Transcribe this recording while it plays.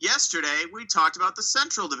Yesterday, we talked about the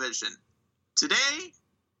Central Division. Today,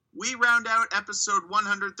 we round out episode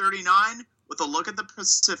 139 with a look at the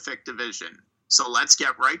Pacific Division. So let's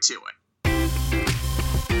get right to it.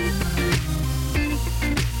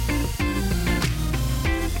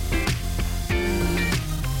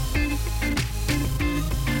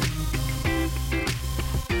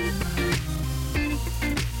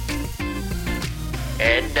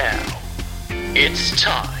 And now, it's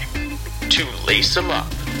time to lace 'em up.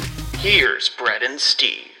 Here's Brett and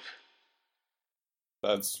Steve.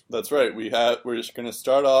 That's right. We're just going to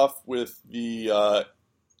start off with the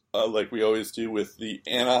like we always do with the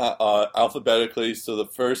alphabetically. So the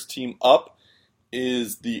first team up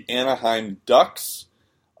is the Anaheim Ducks.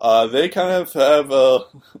 They kind of have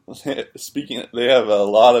they have a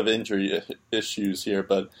lot of injury issues here,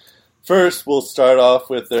 but first we'll start off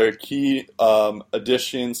with their key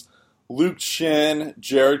additions: Luke Schenn,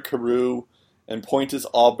 Jared Carew, and Pontus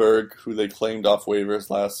Ahlberg, who they claimed off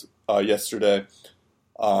waivers yesterday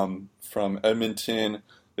from Edmonton.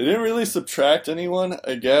 They didn't really subtract anyone,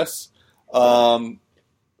 I guess.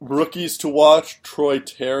 Rookies to watch: Troy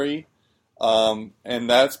Terry, and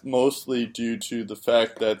that's mostly due to the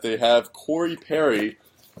fact that they have Corey Perry,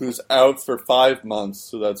 who's out for 5 months,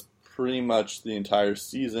 so that's pretty much the entire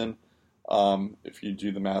season, if you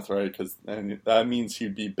do the math right, because that means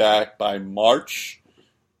he'd be back by March,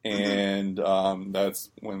 and that's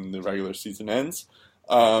when the regular season ends.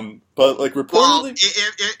 But like reportedly,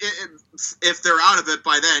 if they're out of it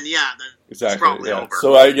by then, then exactly, it's probably over.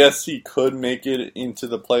 So I guess he could make it into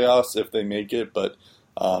the playoffs if they make it, but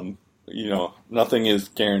nothing is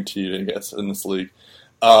guaranteed, I guess, in this league.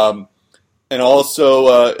 And also,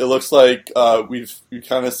 it looks like we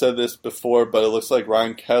kind of said this before, but it looks like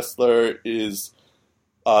Ryan Kesler is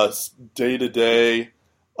day to day.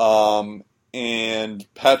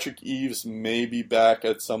 And Patrick Eaves may be back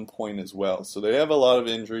at some point as well. So they have a lot of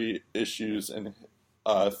injury issues and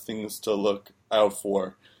things to look out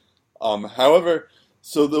for. However,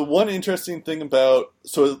 so the one interesting thing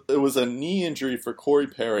so it was a knee injury for Corey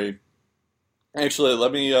Perry. Actually,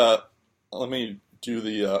 let me do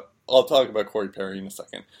the. I'll talk about Corey Perry in a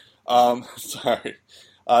second. Sorry,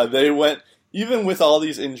 they went even with all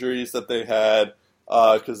these injuries that they had.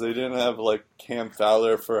 Because they didn't have, like, Cam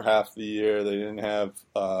Fowler for half the year. They didn't have,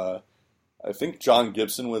 I think John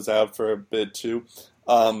Gibson was out for a bit, too.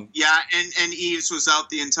 And Eaves was out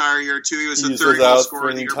the entire year, too. He was Eaves a third goal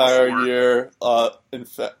scorer for the entire year. In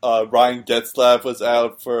fact, Ryan Getzlaf was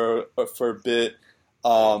out for a bit.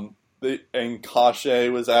 And Kase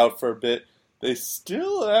was out for a bit. They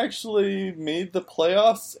still actually made the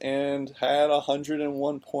playoffs and had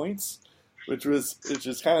 101 points. Which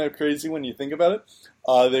is kind of crazy when you think about it.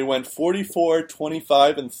 They went 44,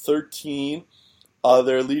 25, and 13.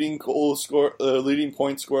 Their leading point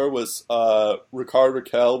scorer was Ricard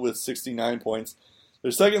Raquel with 69 points.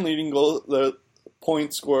 Their second leading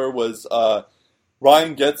point scorer was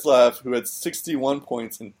Ryan Getzlaf, who had 61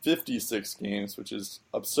 points in 56 games, which is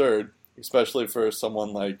absurd, especially for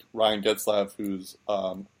someone like Ryan Getzlaf, who's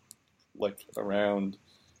around.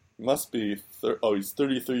 Must be, he's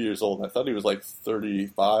 33 years old. I thought he was like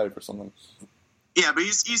 35 or something. Yeah, but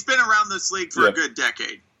he's been around this league for a good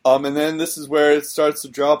decade. And then this is where it starts to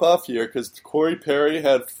drop off here, because Corey Perry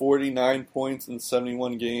had 49 points in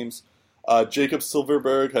 71 games. Jacob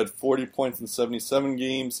Silverberg had 40 points in 77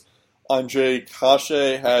 games. Andre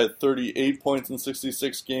Kase had 38 points in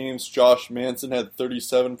 66 games. Josh Manson had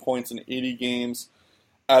 37 points in 80 games.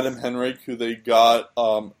 Adam Henrik, who they got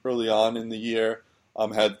early on in the year,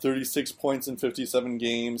 had 36 points in 57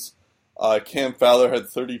 games. Cam Fowler had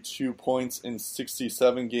 32 points in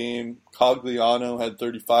 67 games. Cogliano had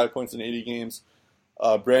 35 points in 80 games.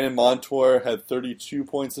 Brandon Montour had 32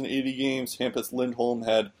 points in 80 games. Hampus Lindholm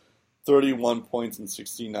had 31 points in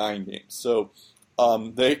 69 games. So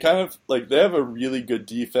they kind of they have a really good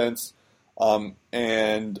defense,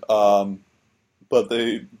 but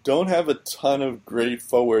they don't have a ton of great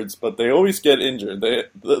forwards, but they always get injured.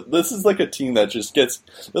 This is like a team that just they're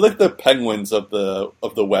like the Penguins of the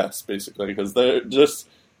West, basically, because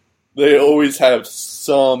they always have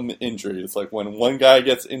some injuries. Like when one guy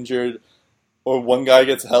gets injured or one guy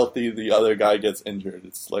gets healthy, the other guy gets injured.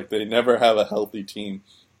 It's like they never have a healthy team.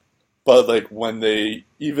 But like when they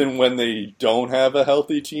don't have a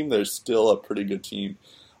healthy team, they're still a pretty good team.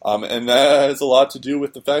 And that has a lot to do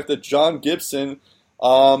with the fact that John Gibson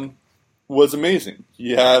was amazing.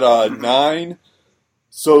 He had 9.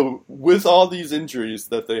 So with all these injuries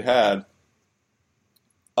that they had,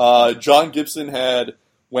 John Gibson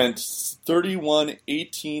went 31,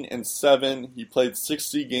 18, and 7. He played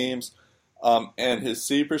 60 games. And his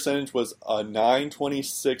save percentage was a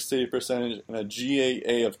 .926 save percentage and a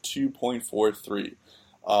GAA of 2.43.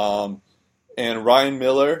 And Ryan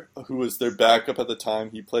Miller, who was their backup at the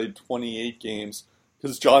time, he played 28 games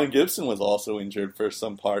because John Gibson was also injured for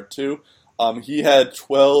some part too. He had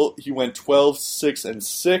 12. He went 12, 6, and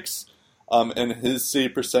 6, and his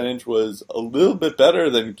save percentage was a little bit better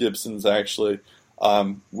than Gibson's actually,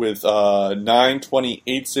 with a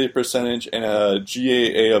 .928 save percentage and a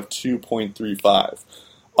GAA of 2.35.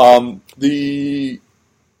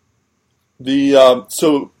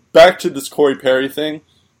 So back to this Corey Perry thing,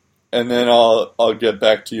 and then I'll get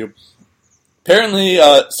back to you. Apparently,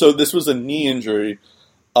 so this was a knee injury.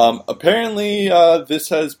 Apparently, this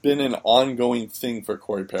has been an ongoing thing for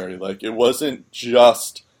Corey Perry. Like, it wasn't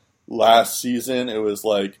just last season. It was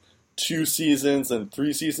like 2 seasons and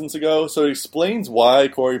 3 seasons ago. So it explains why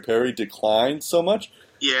Corey Perry declined so much.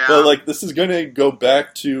 Yeah. But, like, this is going to go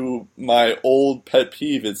back to my old pet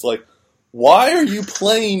peeve. It's like, why are you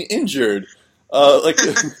playing injured?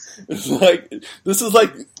 It's like, this is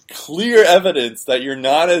like clear evidence that you're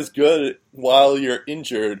not as good while you're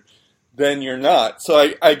injured than you're not.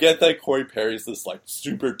 So I get that Corey Perry's this like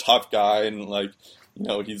super tough guy, and like, you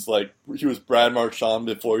know, he was Brad Marchand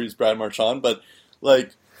before he was Brad Marchand, but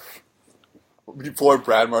like before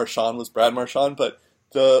Brad Marchand was Brad Marchand. But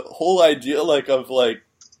the whole idea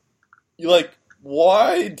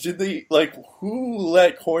why did they, like, who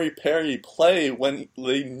let Corey Perry play when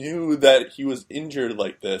they knew that he was injured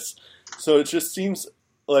like this? So it just seems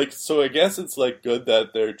like, so I guess it's like good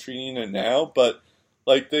that they're treating it now, but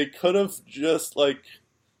like, they could have just, like,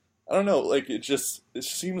 I don't know, like, it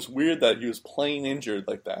seems weird that he was playing injured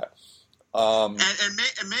like that. And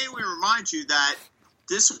may we remind you that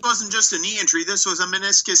this wasn't just a knee injury, this was a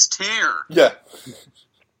meniscus tear. Yeah.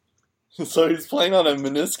 So he's playing on a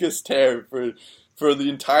meniscus tear for the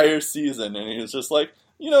entire season, and he was just like,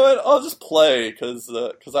 you know what, I'll just play because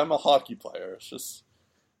I'm a hockey player. It's just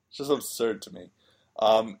absurd to me.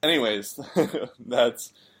 Anyways,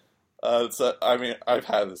 I mean, I've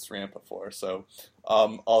had this rant before, so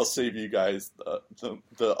I'll save you guys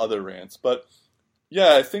the other rants. But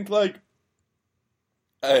yeah, I think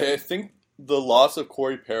the loss of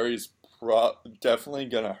Corey Perry is definitely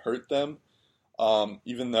gonna hurt them.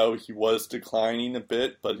 Even though he was declining a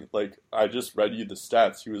bit, but like, I just read you the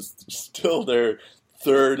stats, he was still their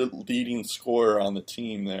third leading scorer on the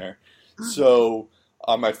team there. So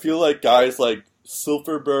I feel like guys like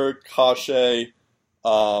Silfverberg, Kase,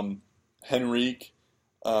 Henrique,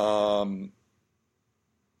 all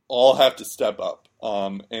have to step up.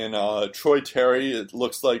 And Troy Terry, it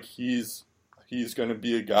looks like he's going to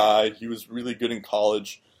be a guy. He was really good in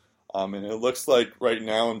college. And it looks like right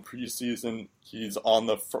now in preseason, he's on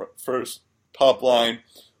the first top line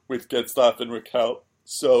with Getzlaf and Raquel.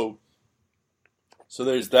 So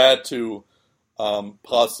there's that to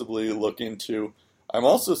possibly look into. I'm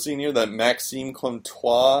also seeing here that Maxime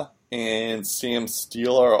Comtois and Sam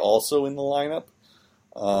Steele are also in the lineup.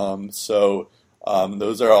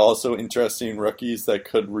 Those are also interesting rookies that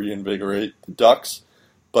could reinvigorate the Ducks.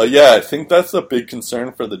 But yeah, I think that's a big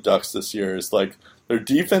concern for the Ducks this year, is like, their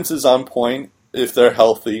defense is on point if they're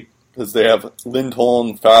healthy, because they have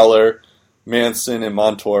Lindholm, Fowler, Manson, and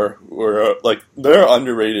Montour, who are like, they're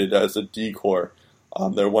underrated as a D-core.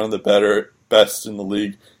 They're one of the best in the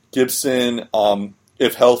league. Gibson,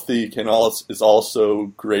 if healthy, is also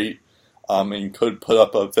great, and could put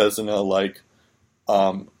up a Vezina-like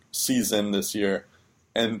season this year.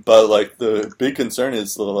 But like, the big concern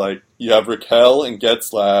is like, you have Raquel and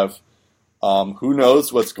Getzlaf. Who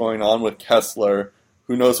knows what's going on with Kessler?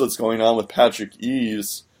 Who knows what's going on with Patrick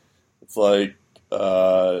Eves? It's like,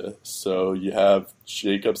 so you have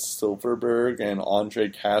Jacob Silfverberg and Andre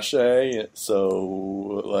Kase.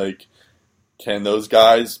 So, like, can those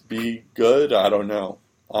guys be good? I don't know.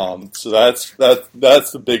 So that's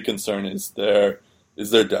the big concern, is their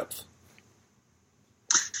depth.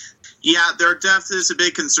 Yeah, their depth is a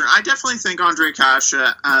big concern. I definitely think Andre Kase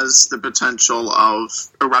has the potential of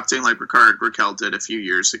erupting like Rickard Raquel did a few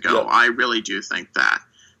years ago. Yep. I really do think that.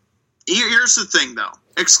 Here's the thing, though.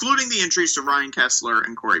 Excluding the injuries to Ryan Kessler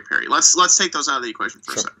and Corey Perry, let's take those out of the equation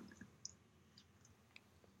for a second.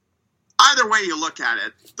 Either way you look at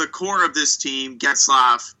it, the core of this team,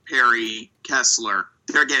 Getzlaf, Perry, Kessler,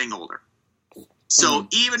 they're getting older. So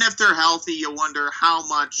even if they're healthy, you wonder how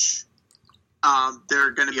much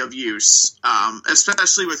they're going to be of use,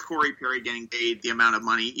 especially with Corey Perry getting paid the amount of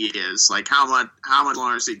money he is. Like, how much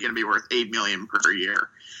longer is he going to be worth? $8 million per year?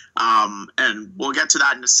 And we'll get to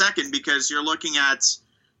that in a second, because you're looking at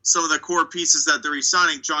some of the core pieces that they're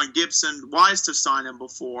re-signing. John Gibson, wise to sign him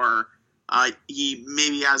before he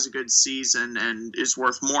maybe has a good season and is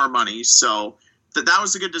worth more money. So that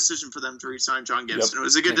was a good decision for them to re-sign John Gibson. It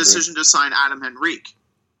was a good decision to sign Adam Henrique.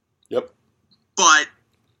 Yep. But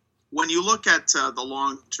when you look at the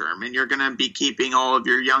long term, and you're going to be keeping all of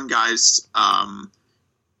your young guys,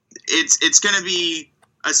 it's going to be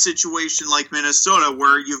a situation like Minnesota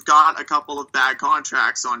where you've got a couple of bad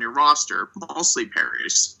contracts on your roster, mostly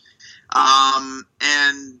Perry's.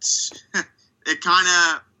 And it kind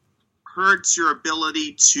of hurts your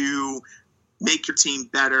ability to make your team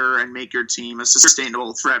better and make your team a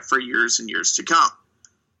sustainable threat for years and years to come.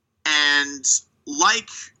 And like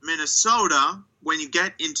Minnesota, when you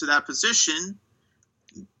get into that position,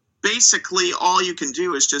 basically all you can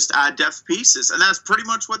do is just add depth pieces. And that's pretty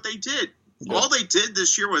much what they did. Yeah. All they did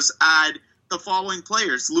this year was add the following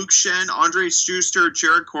players: Luke Shen, Andre Schuster,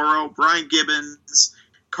 Jared Coro, Brian Gibbons,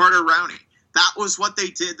 Carter Rowney. That was what they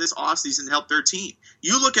did this offseason to help their team.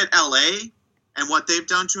 You look at LA and what they've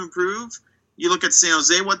done to improve. You look at San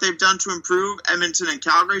Jose, what they've done to improve. Edmonton and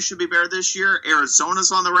Calgary should be better this year.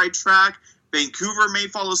 Arizona's on the right track. Vancouver may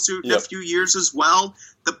follow suit in a few years as well.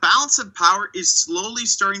 The balance of power is slowly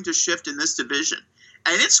starting to shift in this division.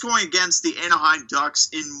 And it's going against the Anaheim Ducks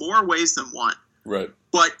in more ways than one. Right.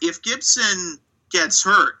 But if Gibson gets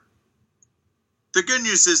hurt, the good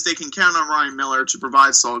news is they can count on Ryan Miller to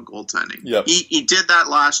provide solid goaltending. Yep. He did that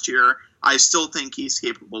last year. I still think he's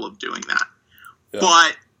capable of doing that. Yep.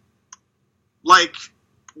 But like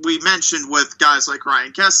we mentioned with guys like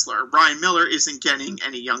Ryan Kessler, Ryan Miller isn't getting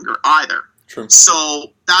any younger either. True.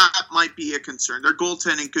 So that might be a concern. Their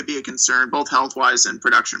goaltending could be a concern, both health-wise and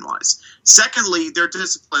production-wise. Secondly, their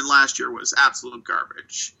discipline last year was absolute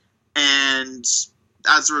garbage. And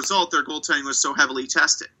as a result, their goaltending was so heavily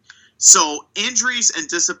tested. So injuries and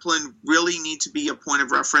discipline really need to be a point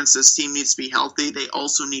of reference. This team needs to be healthy. They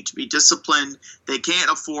also need to be disciplined. They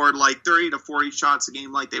can't afford like 30 to 40 shots a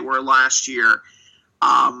game like they were last year.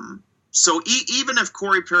 So even if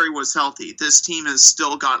Corey Perry was healthy, this team has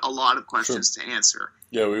still got a lot of questions to answer.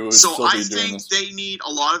 Yeah, we would. So I think they need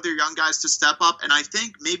a lot of their young guys to step up, and I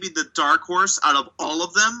think maybe the dark horse out of all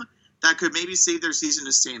of them that could maybe save their season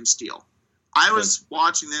is Sam Steele. I was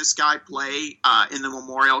watching this guy play in the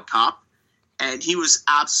Memorial Cup, and he was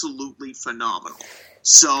absolutely phenomenal.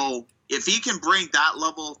 So if he can bring that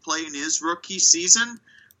level of play in his rookie season,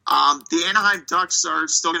 the Anaheim Ducks are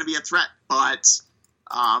still going to be a threat. But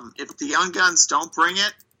if the young guns don't bring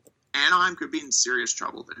it, Anaheim could be in serious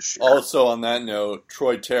trouble this year. Also, on that note,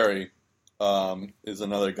 Troy Terry is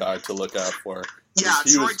another guy to look out for. Yeah,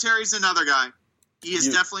 Troy Terry's another guy. He is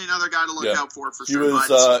definitely another guy to look out for sure.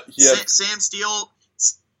 Sam Steele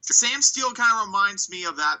kind of reminds me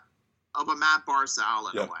of a Matt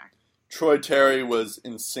Barzal in a way. Troy Terry was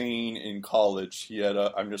insane in college. He had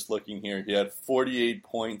I'm just looking here. He had 48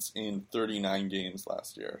 points in 39 games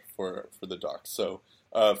last year for the Ducks. So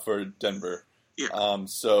for Denver. Yeah.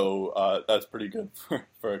 So that's pretty good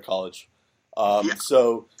for a college.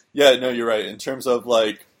 So yeah, no, you're right. In terms of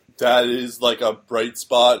like that is like a bright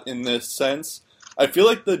spot in this sense. I feel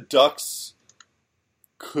like the Ducks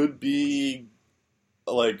could be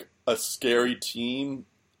like a scary team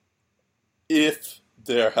if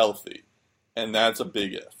they're healthy, and that's a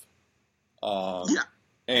big if.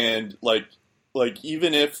 And like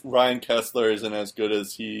even if Ryan Kessler isn't as good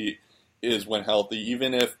as he is when healthy,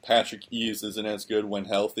 even if Patrick Eaves isn't as good when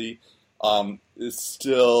healthy, it's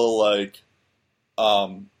still like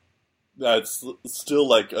that's still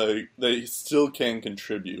like they still can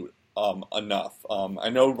contribute enough. I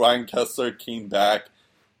know Ryan Kessler came back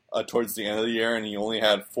towards the end of the year, and he only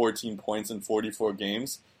had 14 points in 44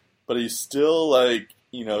 games, but he's still like,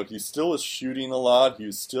 you know, he still was shooting a lot. He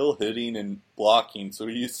was still hitting and blocking, so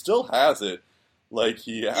he still has it like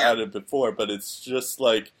he had it before, but it's just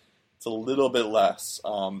like it's a little bit less.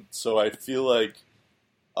 So I feel like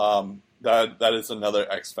that is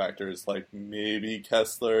another X factor. Is like maybe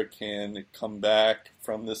Kessler can come back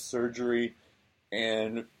from this surgery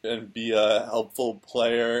and be a helpful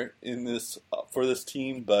player in this for this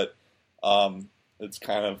team, but it's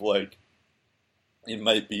kind of like it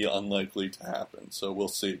might be unlikely to happen. So we'll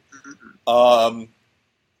see. But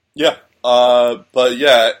yeah, I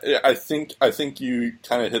think you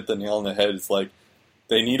kind of hit the nail on the head. It's like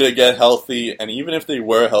they need to get healthy, and even if they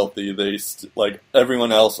were healthy, they like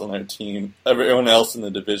everyone else on their team, everyone else in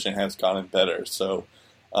the division has gotten better. So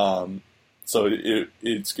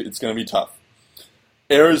it's going to be tough.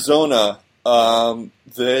 Arizona,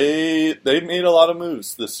 they made a lot of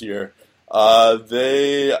moves this year.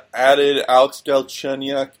 They added Alex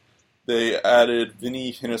Galchenyuk. They added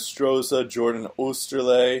Vinny Hinostroza, Jordan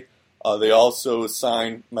Osterley. They also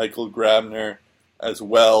signed Michael Grabner as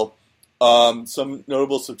well. Some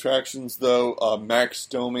notable subtractions, though. Max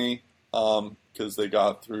Domi, because they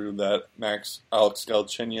got through that Alex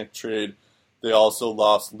Galchenyuk trade. They also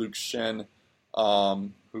lost Luke Shen,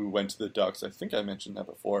 who went to the Ducks. I think I mentioned that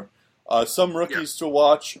before. Some rookies to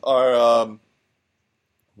watch are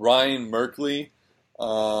Ryan Merkley,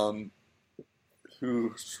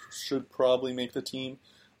 who should probably make the team.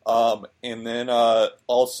 And then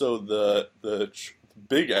also the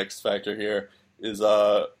big X factor here is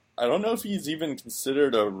I don't know if he's even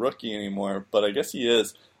considered a rookie anymore, but I guess he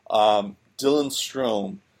is. Dylan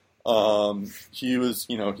Strome. He was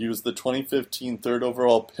the 2015 third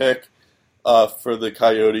overall pick for the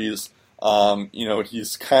Coyotes.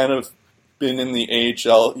 He's kind of been in the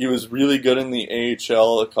AHL. He was really good in the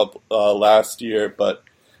AHL last year, but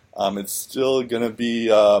it's still going to be.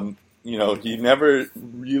 He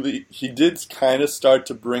did kind of start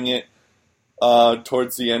to bring it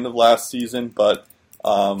towards the end of last season, but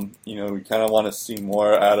we kind of want to see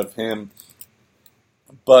more out of him.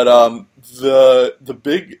 But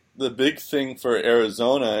the big thing for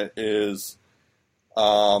Arizona is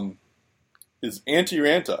Antti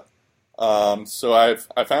Raanta. So I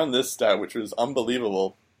found this stat, which was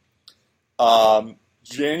unbelievable. After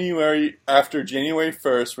January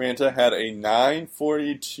 1st, Raanta had a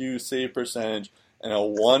 .942 save percentage and a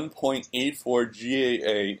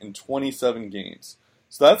 1.84 GAA in 27 games.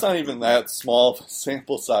 So that's not even that small of a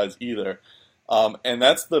sample size either. And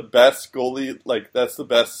that's the best goalie, that's the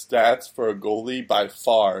best stats for a goalie by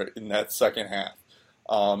far in that second half.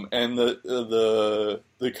 And the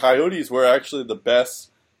Coyotes were actually the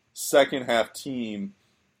best second half team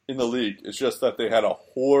in the league. It's just that they had a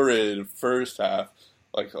horrid first half,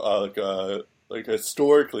 like a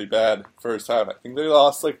historically bad first half. I think they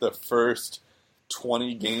lost the first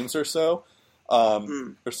 20 games or so,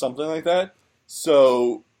 or something like that.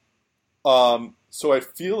 So I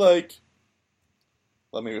feel like.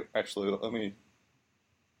 Let me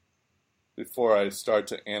before I start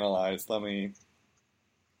to analyze, let me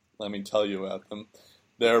tell you about them.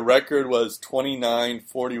 Their record was 29,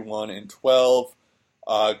 41, and 12.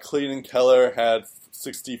 Clayton Keller had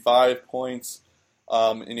 65 points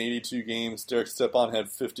in 82 games. Derek Stepan had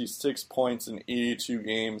 56 points in 82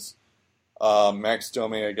 games. Max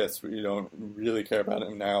Domi, I guess we don't really care about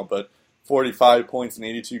him now, but 45 points in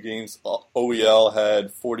 82 games. OEL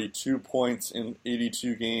had 42 points in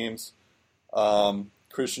 82 games.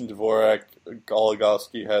 Christian Dvorak,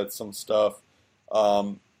 Goligoski had some stuff.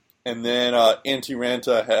 And then Antti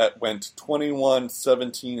Raanta went 21,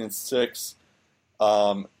 17, and 6,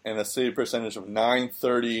 and a save percentage of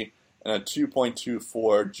 .930 and a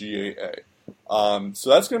 2.24 GAA.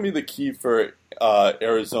 So that's going to be the key for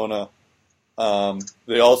Arizona.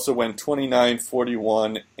 They also went 29,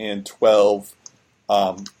 41, and 12.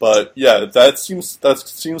 But yeah, that seems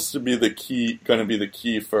to be going to be the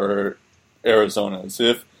key for Arizona. Is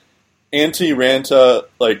if Antti Raanta,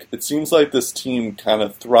 it seems like this team kind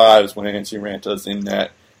of thrives when Antti Raanta is in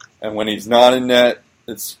net, and when he's not in net,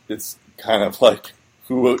 it's kind of like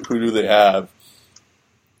who do they have?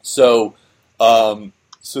 So that's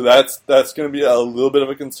going to be a little bit of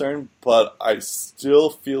a concern, but I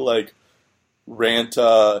still feel like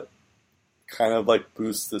Raanta kind of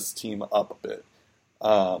boosts this team up a bit.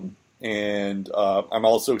 And I'm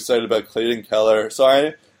also excited about Clayton Keller.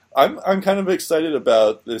 So I'm kind of excited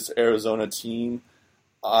about this Arizona team.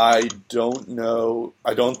 I don't know.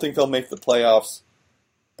 I don't think they'll make the playoffs,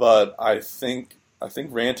 but I think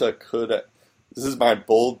Raanta could. This is my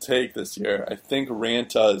bold take this year. I think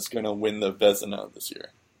Raanta is going to win the Vezina this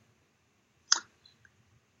year.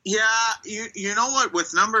 Yeah, you know what?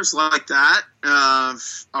 With numbers like that,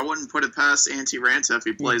 I wouldn't put it past Antti Raanta if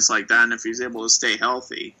he plays like that and if he's able to stay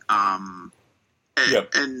healthy. And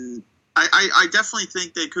I definitely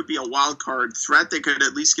think they could be a wild card threat. They could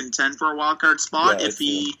at least contend for a wild card spot if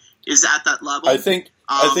he is at that level. I think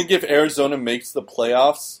if Arizona makes the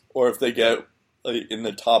playoffs or if they get in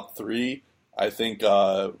the top 3, I think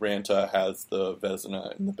Raanta has the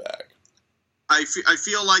Vezina in the bag. I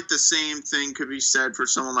feel like the same thing could be said for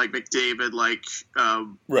someone like McDavid,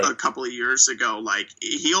 a couple of years ago.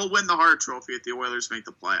 He'll win the Hart Trophy if the Oilers make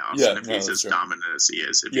the playoffs, and if he's as dominant as he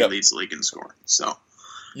is, if he leads the league in scoring. So,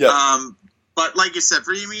 but like you said,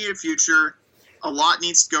 for the immediate future, a lot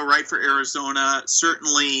needs to go right for Arizona.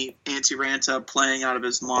 Certainly, Antti Raanta playing out of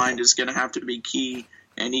his mind is going to have to be key,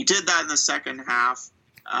 and he did that in the second half.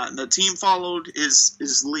 And the team followed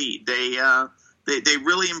his lead. They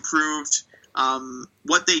really improved.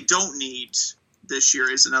 What they don't need this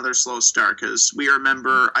year is another slow start, because we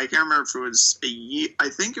remember, I can't remember if it was a year, I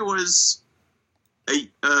think it was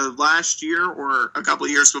last year or a couple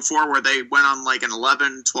of years before, where they went on like an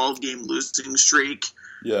 11, 12 game losing streak.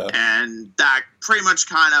 Yeah. And that pretty much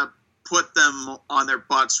kind of put them on their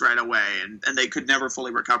butts right away, and they could never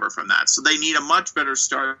fully recover from that. So they need a much better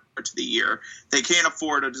start to the year. They can't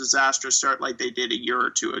afford a disastrous start like they did a year or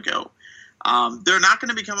two ago. They're not going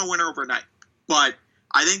to become a winner overnight, but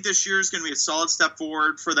I think this year is going to be a solid step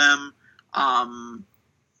forward for them.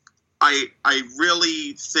 I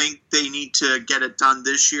really think they need to get it done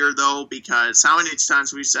this year, though, because how many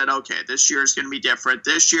times we said, okay, this year is going to be different.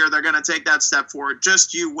 This year they're going to take that step forward.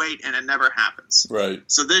 Just you wait, and it never happens. Right.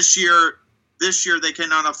 So this year they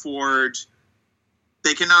cannot afford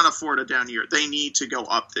a down year. They need to go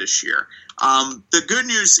up this year. The good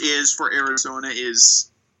news is for Arizona is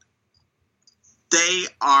they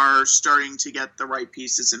are starting to get the right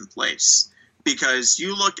pieces in place, because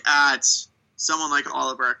you look at someone like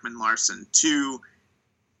Oliver Ekman-Larsson, to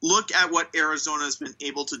look at what Arizona has been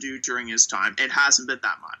able to do during his time. It hasn't been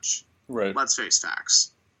that much. Right. Let's face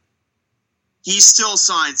facts. He still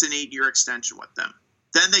signs an 8-year extension with them.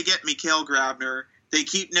 Then they get Mikhail Grabner. They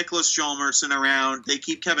keep Nicholas Hjalmarsson around. They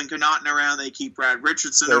keep Kevin Connaughton around. They keep Brad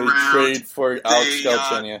Richardson around. They trade for Alex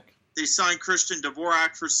Galchenyuk. They signed Christian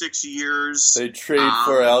Dvorak for 6 years. They trade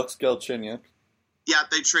for Alex Galchenyuk. Yeah,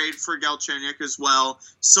 they trade for Galchenyuk as well.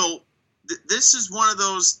 So this is one of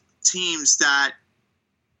those teams that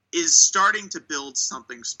is starting to build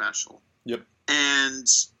something special. Yep. And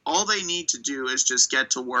all they need to do is just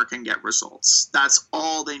get to work and get results. That's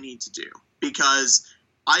all they need to do, because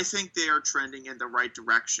I think they are trending in the right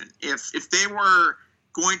direction. If they were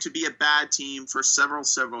going to be a bad team for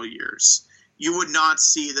several years, you would not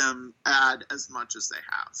see them add as much as they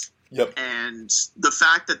have. Yep. And the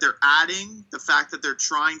fact that they're adding, the fact that they're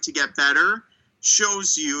trying to get better,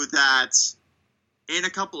 shows you that in a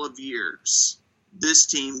couple of years, this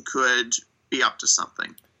team could be up to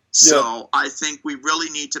something. So I think we really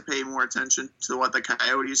need to pay more attention to what the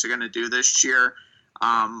Coyotes are going to do this year.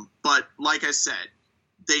 But like I said,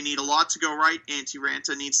 they need a lot to go right. Antti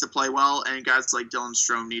Raanta needs to play well, and guys like Dylan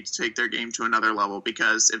Strome need to take their game to another level,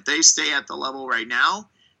 because if they stay at the level right now,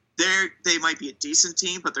 they might be a decent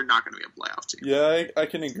team, but they're not going to be a playoff team. Yeah, I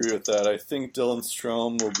can agree with that. I think Dylan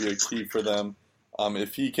Strome will be a key for them.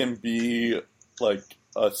 If he can be like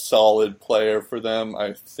a solid player for them,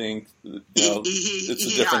 I think it's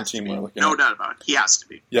a different team we're looking at. No doubt about it. He has to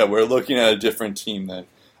be. Yeah, we're looking at a different team then.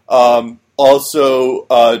 Also,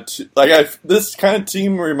 this kind of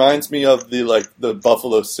team reminds me of the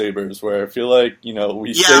Buffalo Sabres, where I feel like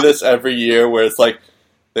we say this every year, where it's like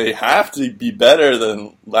they have to be better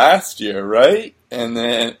than last year, right? And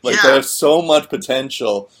then they have so much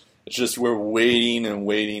potential. It's just we're waiting and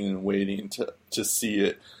waiting and waiting to see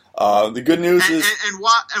it. The good news is,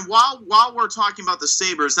 while we're talking about the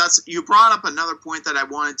Sabres, you brought up another point that I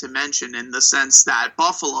wanted to mention, in the sense that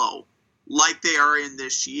Buffalo, like they are in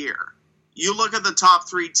this year, you look at the top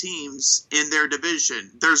 3 teams in their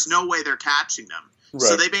division, there's no way they're catching them. Right.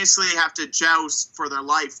 So they basically have to joust for their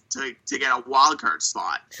life to get a wild card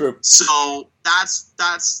spot. True. So that's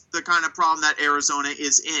the kind of problem that Arizona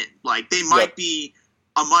is in. Like, they might be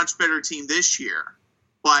a much better team this year,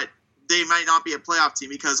 but they might not be a playoff team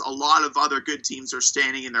because a lot of other good teams are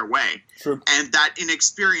standing in their way. True. And that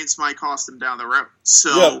inexperience might cost them down the road.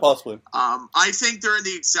 So, possibly. I think they're in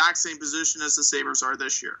the exact same position as the Sabres are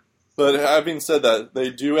this year. But having said that, they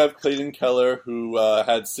do have Clayton Keller, who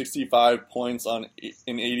had 65 points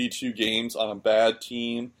in 82 games on a bad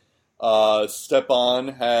team. Stepan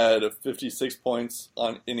had 56 points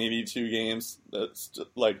in 82 games. That's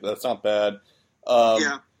not bad.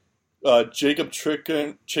 Jacob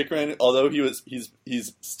Chychrun, although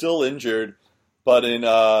he's still injured, but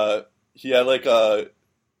he had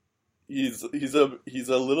he's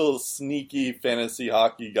a little sneaky fantasy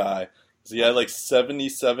hockey guy. So he had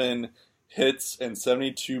 77 hits and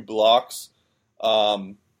 72 blocks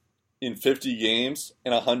in 50 games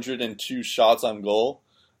and 102 shots on goal.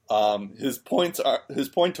 His point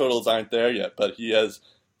totals aren't there yet, but he has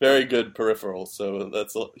very good peripherals.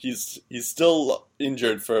 So he's still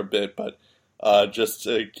injured for a bit, but just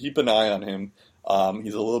to keep an eye on him.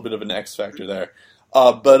 He's a little bit of an X factor there.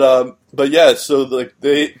 But yeah, so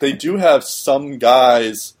they do have some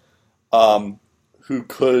guys who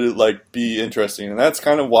could be interesting, and that's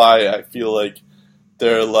kind of why I feel like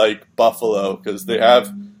they're like Buffalo, because they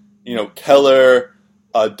have Keller,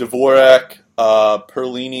 Dvorak,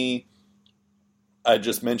 Perlini. I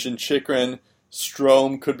just mentioned Chychrun.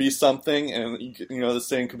 Strome could be something, and the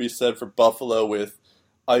same could be said for Buffalo with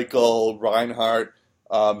Eichel, Reinhart,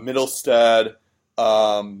 Middlestad,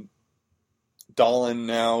 Dahlin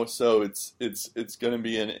now. So it's going to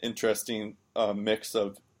be an interesting mix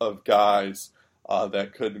of guys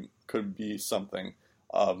that could be something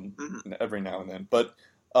every now and then. But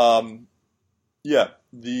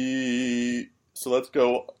so let's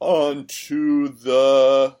go on to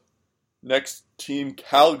the next team,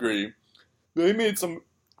 Calgary. They made some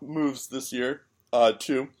moves this year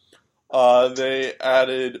too. They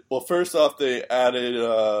added, first off, they added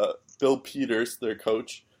Bill Peters, their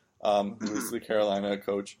coach, who is the Carolina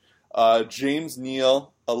coach. James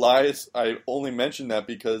Neal, Elias, I only mentioned that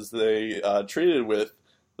because they traded with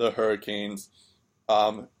the Hurricanes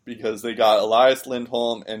because they got Elias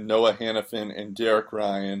Lindholm and Noah Hannafin and Derek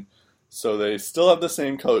Ryan. So they still have the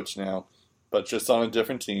same coach now, but just on a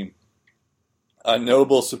different team.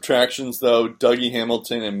 Notable subtractions, though, Dougie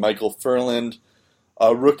Hamilton and Michael Furland.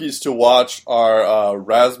 Rookies to watch are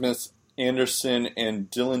Rasmus Anderson and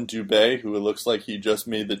Dylan Dubé, who it looks like he just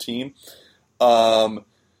made the team. The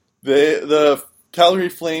Calgary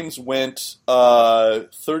Flames went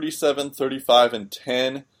 37, 35, and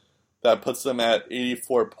 10. That puts them at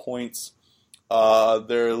 84 points.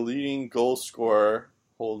 Their leading goal scorer,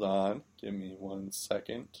 hold on, give me 1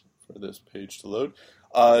 second for this page to load.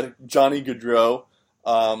 Johnny Gaudreau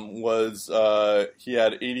he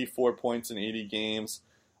had 84 points in 80 games.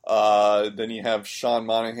 Then you have Sean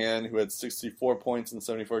Monahan, who had 64 points in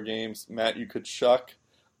 74 games. Matt Tkachuk,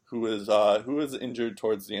 who was injured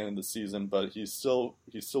towards the end of the season, but he still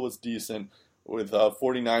was decent with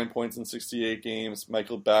 49 points in 68 games.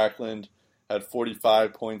 Michael Backlund had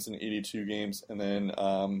 45 points in 82 games, and then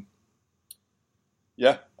I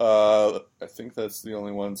think that's the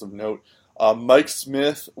only ones of note. Mike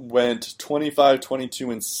Smith went 25,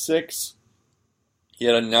 22, and 6. He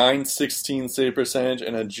had a .916 save percentage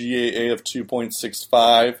and a GAA of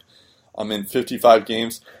 2.65 in 55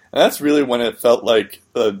 games. And that's really when it felt like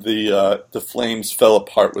the Flames fell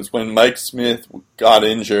apart, was when Mike Smith got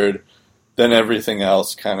injured, then everything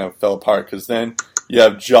else kind of fell apart. Because then you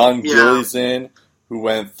have John Gillies in, who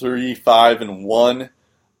went 3, 5, and 1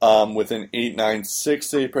 with an .896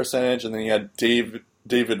 save percentage. And then you had David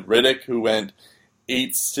Riddick, who went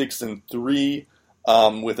 8, 6, and 3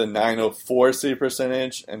 with a .904 save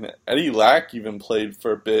percentage. And Eddie Lack even played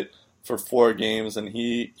for a bit for 4 games, and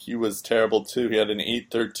he was terrible too. He had an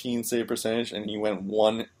 .813 save percentage, and he went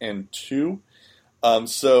 1 and 2.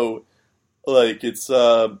 So I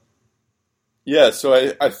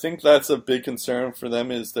think that's a big concern for them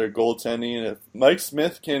is their goaltending. And if Mike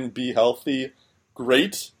Smith can be healthy,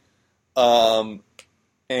 great. And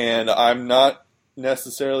I'm not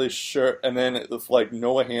necessarily sure. And then if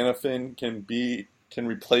Noah Hannafin can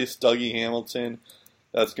replace Dougie Hamilton,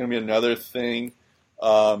 that's going to be another thing.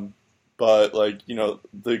 But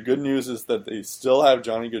the good news is that they still have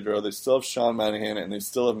Johnny Gaudreau, they still have Sean Monahan, and they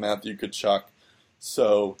still have Matthew Tkachuk.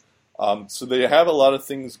 So they have a lot of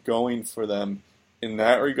things going for them in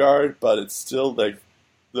that regard. But it's still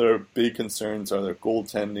their big concerns are their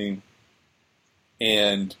goaltending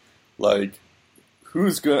and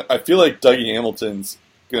who's gonna. I feel like Dougie Hamilton's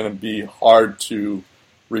gonna be hard to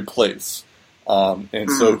replace.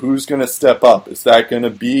 So who's going to step up? Is that going to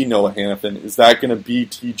be Noah Hannafin? Is that going to be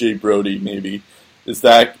TJ Brody maybe? Is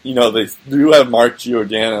that, they do have Mark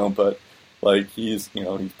Giordano, but he's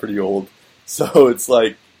pretty old. So it's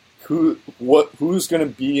who's going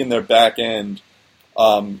to be in their back end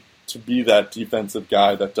to be that defensive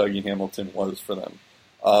guy that Dougie Hamilton was for them?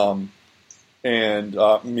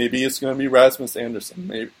 Maybe it's going to be Rasmus Anderson.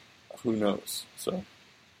 Maybe, who knows? So.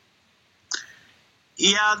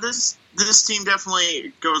 Yeah, this team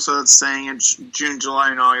definitely goes without saying. In June, July,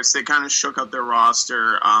 and August, they kind of shook up their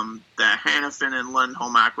roster. The Hannafin and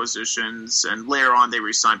Lindholm acquisitions, and later on they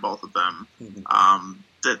re-signed both of them. Mm-hmm.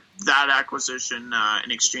 That acquisition in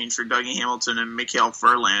exchange for Dougie Hamilton and Mikael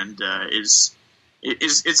Furland is going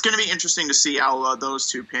to be interesting to see how those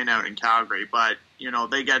two pan out in Calgary. But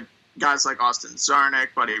they get guys like Austin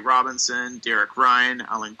Czarnik, Buddy Robinson, Derek Ryan,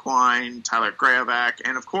 Alan Quine, Tyler Graovac,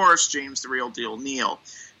 and of course James the Real Deal Neal.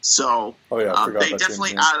 So they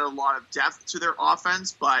definitely added a lot of depth to their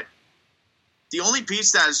offense, but the only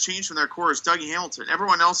piece that has changed from their core is Dougie Hamilton.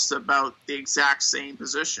 Everyone else is about the exact same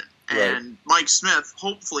position. Right. And Mike Smith,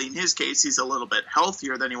 hopefully in his case, he's a little bit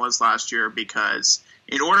healthier than he was last year, because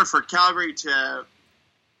in order for Calgary to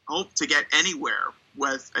hope to get anywhere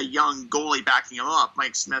with a young goalie backing him up,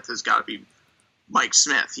 Mike Smith has got to be Mike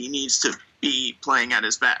Smith. He needs to be playing at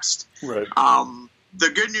his best. Right. The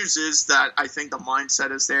good news is that I think the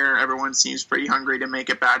mindset is there. Everyone seems pretty hungry to make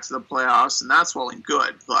it back to the playoffs, and that's well and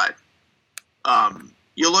good. But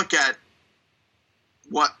you look at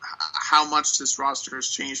how much this roster has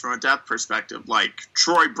changed from a depth perspective. Like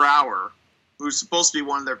Troy Brouwer, who's supposed to be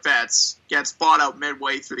one of their vets, gets bought out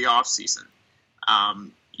midway through the offseason.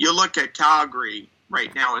 You look at Calgary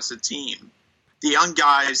right now as a team. The young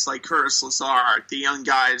guys like Curtis Lazar, the young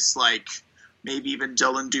guys like maybe even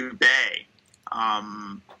Dylan Dubé,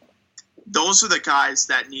 those are the guys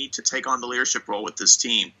that need to take on the leadership role with this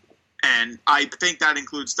team. And I think that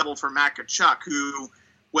includes double for Matt Tkachuk, who,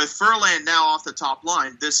 with Furlan now off the top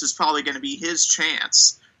line, this is probably going to be his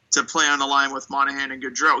chance to play on the line with Monahan and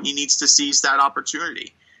Gaudreau. He needs to seize that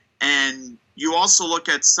opportunity. And you also look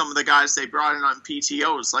at some of the guys they brought in on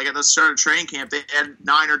PTOs. Like at the start of training camp, they had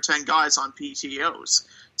 9 or 10 guys on PTOs.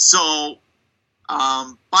 So,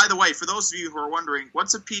 by the way, for those of you who are wondering,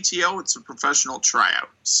 what's a PTO? It's a professional tryout.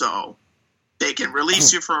 So they can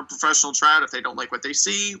release you for a professional tryout if they don't like what they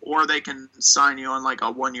see, or they can sign you on like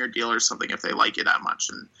a 1-year deal or something if they like you that much.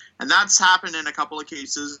 And that's happened in a couple of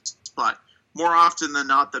cases, but more often than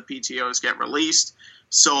not, the PTOs get released.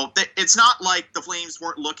 So it's not like the Flames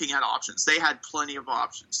weren't looking at options. They had plenty of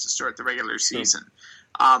options to start the regular season.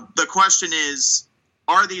 The question is,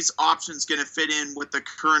 are these options going to fit in with the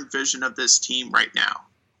current vision of this team right now?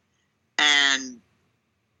 And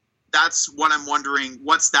that's what I'm wondering,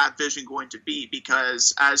 what's that vision going to be?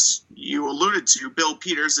 Because as you alluded to, Bill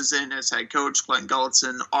Peters is in as head coach. Glenn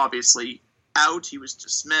Gulutzan obviously out. He was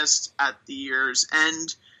dismissed at the year's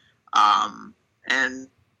end. And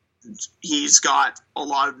he's got a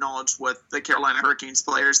lot of knowledge with the Carolina Hurricanes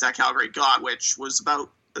players that Calgary got, which was about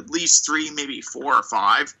at least 3, maybe 4 or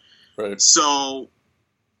 5. Right. So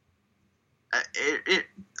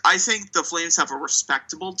I think the Flames have a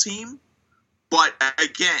respectable team. But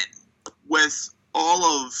again, with all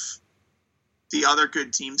of the other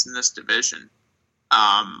good teams in this division,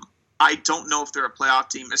 I don't know if they're a playoff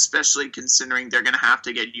team, especially considering they're going to have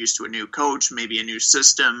to get used to a new coach, maybe a new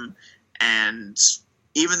system. And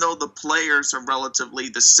even though the players are relatively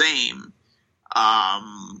the same,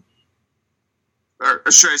 or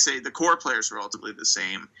should I say the core players are relatively the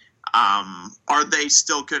same, are they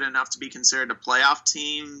still good enough to be considered a playoff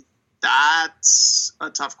team? That's a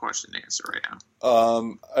tough question to answer right now.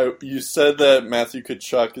 You said that Matthew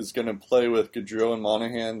Tkachuk is going to play with Gaudreau and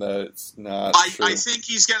Monahan. That's not true. I think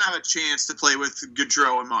he's going to have a chance to play with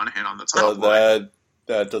Gaudreau and Monahan on the top line.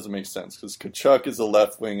 That doesn't make sense because Tkachuk is a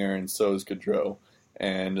left winger and so is Gaudreau.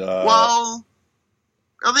 And yeah,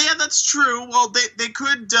 that's true. Well, they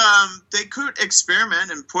could experiment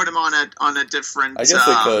and put him on a different I guess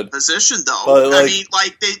they could. position though. But, I mean,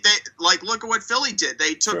 they look at what Philly did.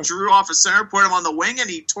 They took Drew off a center, put him on the wing, and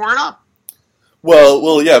he tore it up.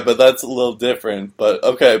 Well, yeah, but that's a little different. But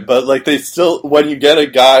okay, but like they still, when you get a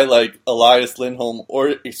guy like Elias Lindholm,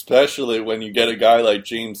 or especially when you get a guy like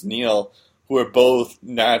James Neal, who are both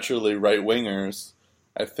naturally right wingers,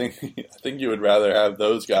 I think you would rather have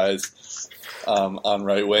those guys on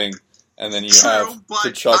right wing, and then you have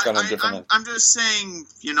Tkachuk on a different line. I'm just saying,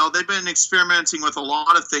 they've been experimenting with a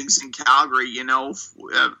lot of things in Calgary.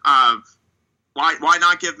 Why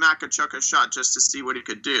not give Matt Tkachuk a shot just to see what he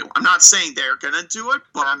could do? I'm not saying they're going to do it,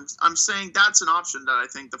 but I'm saying that's an option that I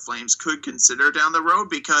think the Flames could consider down the road,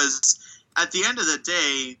 because at the end of the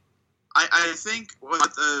day, I think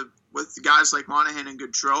with guys like Monahan and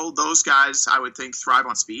Gaudreau, those guys I would think thrive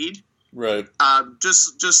on speed. Right.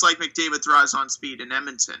 Just like McDavid thrives on speed in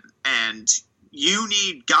Edmonton. And you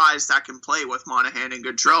need guys that can play with Monahan and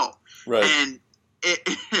Gaudreau. Right. And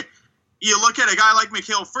you look at a guy like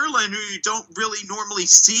Mikhail Furlan, who you don't really normally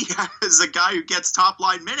see as a guy who gets top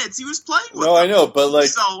line minutes. He was playing with them. I know, but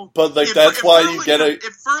that's why you get a.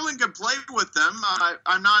 If Furlan could play with them,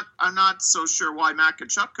 I'm not so sure why Matt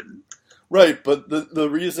Tkachuk couldn't. Right, but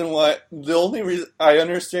the only reason I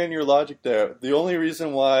understand your logic there. The only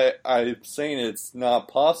reason why I'm saying it's not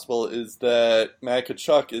possible is that Matt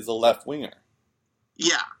Tkachuk is a left winger.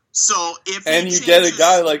 Yeah. So if you get a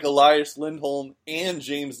guy like Elias Lindholm and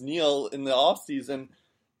James Neal in the offseason,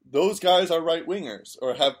 those guys are right wingers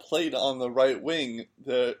or have played on the right wing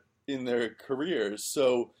in their careers.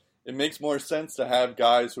 So it makes more sense to have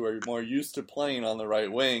guys who are more used to playing on the right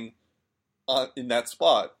wing in that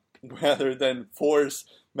spot, rather than force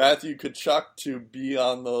Matthew Tkachuk to be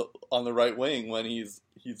on the right wing when he's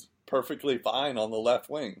perfectly fine on the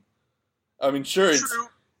left wing. I mean, sure,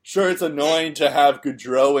 it's annoying to have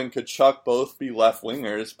Gaudreau and Tkachuk both be left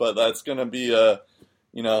wingers, but that's going to be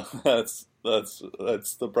that's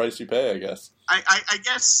the price you pay, I guess.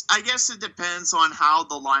 I guess it depends on how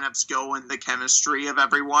the lineups go and the chemistry of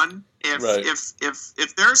everyone.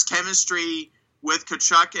 If there's chemistry with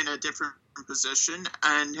Tkachuk in a different position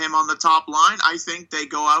and him on the top line, I think they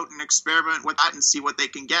go out and experiment with that and see what they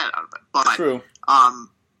can get out of it. But true.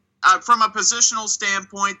 From a positional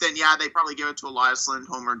standpoint, then yeah, they probably give it to Elias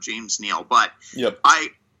Lindholm or James Neal. But yep.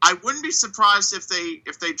 I wouldn't be surprised if they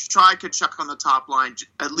try Kachuk on the top line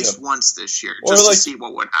at least once this year, or just to see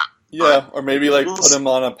what would happen. Yeah, or maybe put him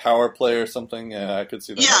on a power play or something. Yeah, I could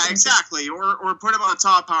see that. Yeah, exactly. Or put him on a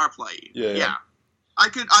top power play. Yeah. I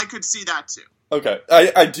could see that too. Okay,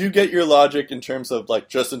 I do get your logic in terms of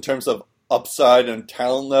just in terms of upside and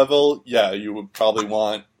talent level. Yeah, you would probably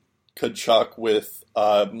want Kachuk with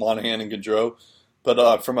Monahan and Gaudreau,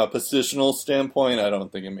 but from a positional standpoint, I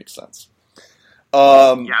don't think it makes sense. Maybe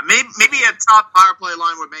a top power play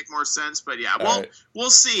line would make more sense, but we'll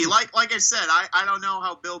see. Like I said, I don't know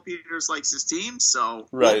how Bill Peters likes his team, so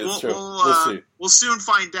it's true. We'll see. We'll soon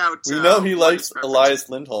find out. We know he likes Elias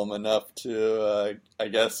Lindholm enough to, I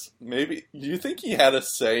guess, maybe. Do you think he had a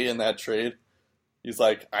say in that trade? He's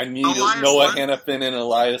like, I need Noah Hannafin and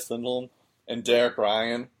Elias Lindholm and Derek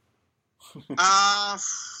Ryan. I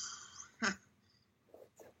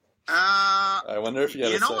wonder if he had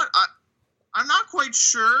a say. You know what? I'm not quite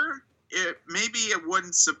sure. Maybe it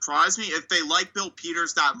wouldn't surprise me if they like Bill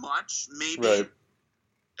Peters that much. Maybe, right.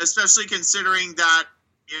 Especially considering that,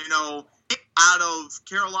 out of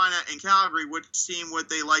Carolina and Calgary, which team would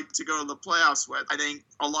they like to go to the playoffs with? I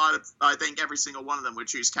think every single one of them would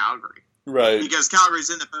choose Calgary, right? Because Calgary's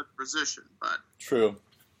in the fifth position. But true.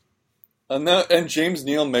 And James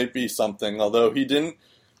Neal might be something, although he didn't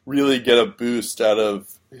really get a boost out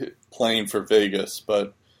of playing for Vegas,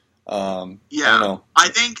 but. I don't know. I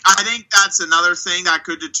think that's another thing that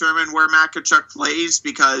could determine where Matt Tkachuk plays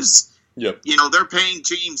because they're paying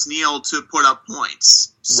James Neal to put up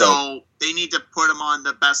points, so they need to put him on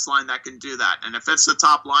the best line that can do that. And if it's the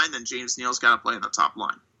top line, then James Neal's got to play in the top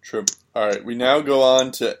line. True. All right, we now go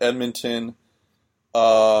on to Edmonton.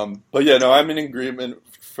 I'm in agreement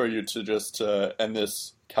for you to just end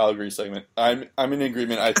this Calgary segment. I'm in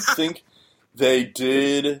agreement. I think they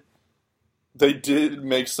did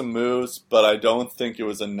make some moves, but I don't think it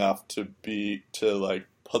was enough to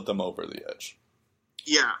put them over the edge.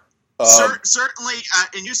 Yeah. Certainly,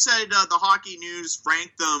 and you said the Hockey News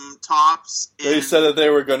ranked them tops. They said that they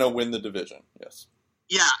were going to win the division, yes.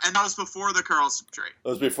 Yeah, and that was before the Karlsson trade. That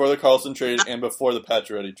was before the Karlsson trade and before the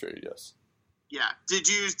Pacioretty trade, yes. Yeah. Did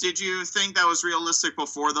you think that was realistic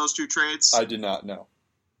before those two trades? I did not, no.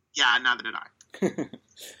 Yeah, neither did I.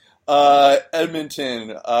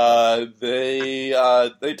 Edmonton,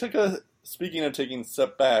 they took speaking of taking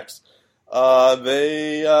setbacks,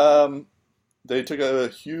 they took a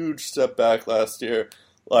huge step back last year.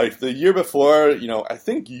 Like the year before, I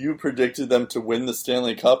think you predicted them to win the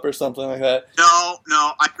Stanley Cup or something like that. No,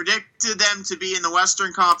 I predicted them to be in the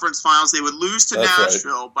Western Conference Finals. They would lose to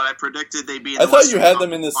Nashville, right. But I predicted they'd be in the Western Conference. I thought you had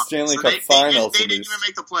them in the Stanley Cup Finals. They didn't even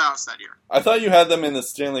make the playoffs that year. I thought you had them in the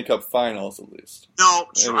Stanley Cup Finals at least. No,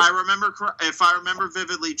 if I remember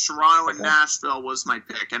vividly, Toronto and Nashville was my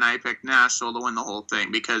pick, and I picked Nashville to win the whole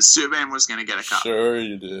thing because Subban was going to get a cup. Sure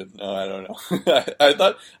you did. No, I don't know.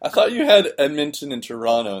 I thought you had Edmonton and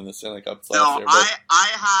Toronto in the Stanley Cup last year. No,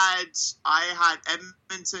 I had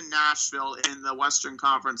Edmonton, Nashville in the Western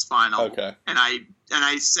Conference Final. Okay. And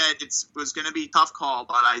I said it was going to be a tough call,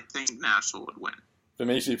 but I think Nashville would win. If it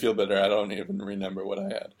makes you feel better, I don't even remember what I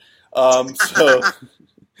had.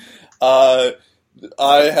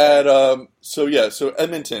 So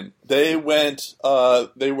Edmonton, they went,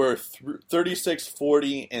 they were 36,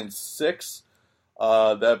 40, and 6.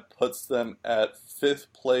 That puts them at 5th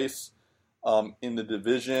place in the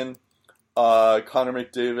division. Connor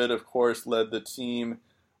McDavid, of course, led the team.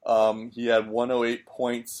 He had 108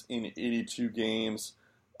 points in 82 games.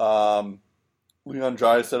 Leon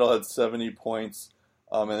Draisaitl had 70 points.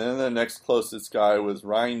 And then the next closest guy was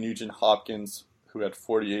Ryan Nugent-Hopkins, who had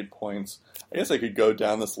 48 points. I guess I could go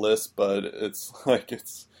down this list, but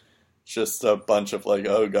it's just a bunch of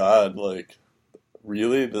oh God,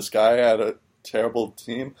 really? This guy had a terrible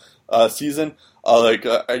season? I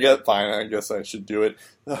guess I should do it.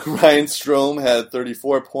 Ryan Strome had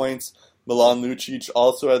 34 points. Milan Lucic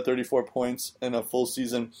also had 34 points in a full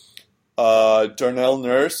season. Darnell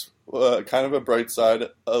Nurse, kind of a bright side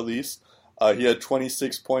at least. He had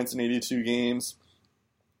 26 points in 82 games.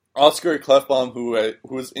 Oscar Klefbom, who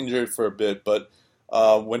was injured for a bit, but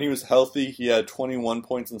when he was healthy, he had 21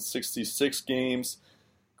 points in 66 games.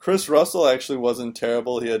 Chris Russell actually wasn't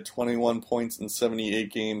terrible. He had 21 points in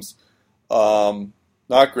 78 games.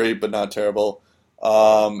 Not great, but not terrible.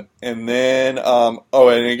 And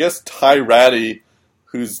I guess Ty Rattie,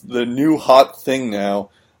 who's the new hot thing now,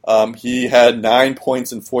 he had 9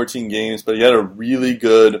 points in 14 games, but he had a really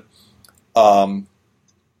good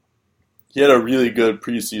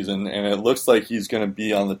preseason, and it looks like he's going to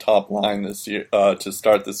be on the top line this year to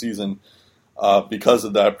start the season because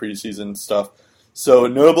of that preseason stuff. So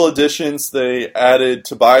notable additions, they added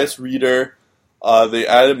Tobias Reeder, they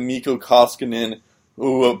added Mikko Koskinen,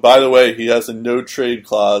 who, by the way, he has a no-trade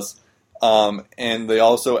clause, and they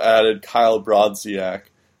also added Kyle Brodziak.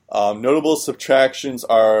 Notable subtractions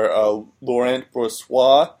are Laurent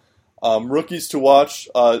Brossoit. Rookies to watch,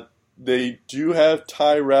 they do have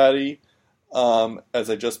Ty Ratty, as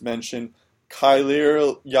I just mentioned.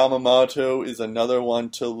 Kailer Yamamoto is another one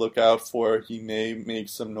to look out for. He may make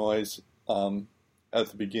some noise at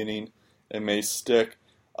the beginning. It may stick.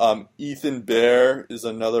 Ethan Bear is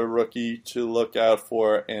another rookie to look out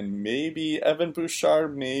for, and maybe Evan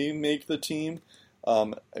Bouchard may make the team.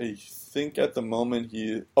 I think at the moment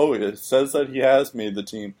it says that he has made the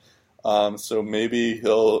team. So maybe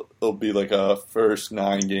he'll be like a first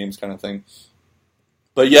 9 games kind of thing.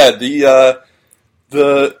 But yeah,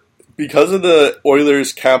 because of the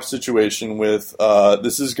Oilers cap situation with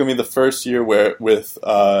this is going to be the first year where with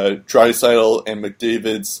Draisaitl and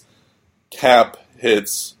McDavid's cap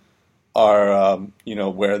hits are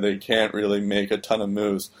where they can't really make a ton of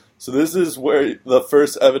moves. So this is where the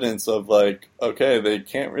first evidence of like, okay, they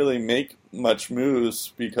can't really make much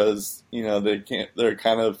moves because they're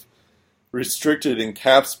kind of restricted in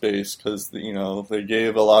cap space because they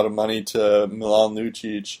gave a lot of money to Milan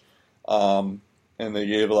Lucic, and they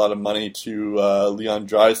gave a lot of money to Leon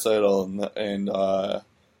Draisaitl, and I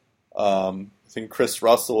think Chris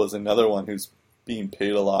Russell was another one who's being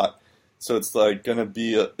paid a lot. So it's like gonna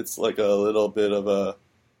be it's like a little bit of a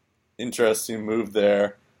interesting move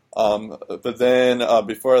there. But then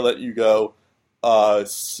before I let you go,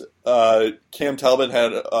 Cam Talbot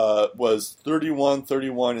was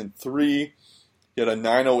 31-31-3. He had a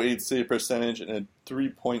 .908 save percentage and a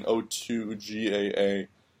 3.02 GAA.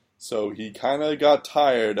 So he kind of got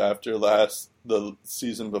tired after the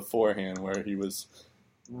season beforehand, where he was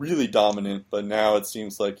really dominant. But now it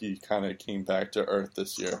seems like he kind of came back to earth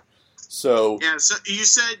this year. So yeah, so you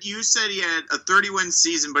said he had a 30-win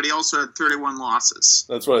season, but he also had 31 losses.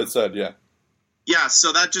 That's what it said, yeah. Yeah,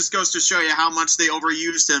 so that just goes to show you how much they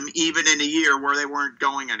overused him, even in a year where they weren't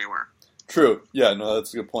going anywhere. True. Yeah, no,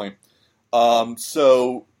 that's a good point. But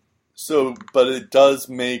it does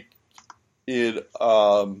make it.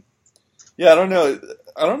 I don't know.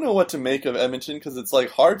 I don't know what to make of Edmonton because it's like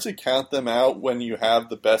hard to count them out when you have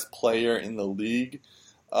the best player in the league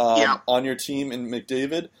on your team in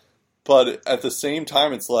McDavid. But at the same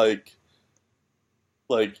time, it's like,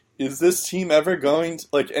 is this team ever going to,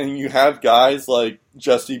 and you have guys like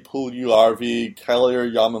Jesse Puljujarvi, Kailer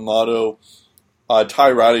Yamamoto, Ty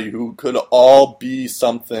Ratty, who could all be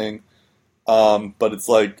something, but it's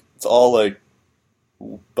all like,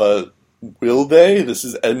 but will they? This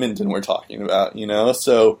is Edmonton we're talking about,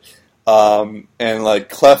 So, and like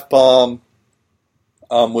Klefbom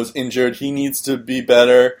was injured. He needs to be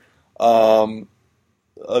better.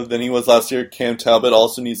 Than he was last year. Cam Talbot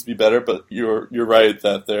also needs to be better, but you're right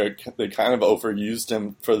that they kind of overused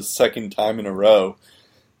him for the second time in a row.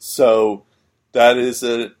 So that is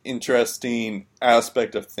an interesting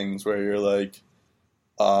aspect of things where you're like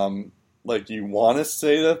you want to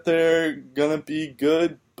say that they're gonna be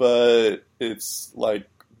good, but it's like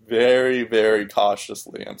very, very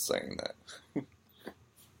cautiously I'm saying that.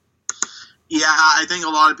 Yeah, I think a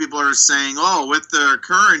lot of people are saying, with their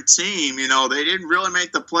current team, they didn't really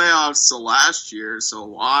make the playoffs till last year, so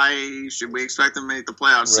why should we expect them to make the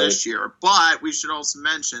playoffs this year? But we should also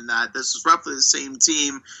mention that this is roughly the same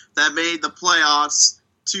team that made the playoffs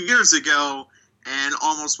 2 years ago and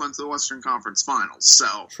almost went to the Western Conference Finals.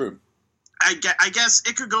 So true. I guess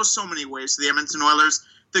it could go so many ways to the Edmonton Oilers.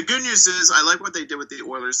 The good news is I like what they did with the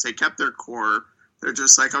Oilers. They kept their core. They're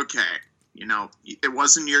just like, okay, it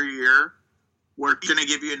wasn't your year. We're going to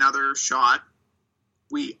give you another shot.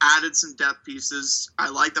 We added some depth pieces. I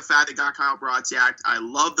like the fact they got Kyle Brodziak. I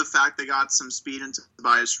love the fact they got some speed into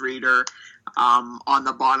Tobias Reeder on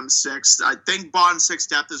the bottom six. I think bottom six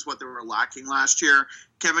depth is what they were lacking last year.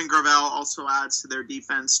 Kevin Gravel also adds to their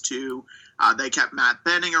defense, too. They kept Matt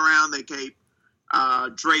Benning around. They kept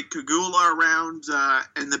Drake Kagula around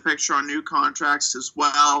in the picture on new contracts as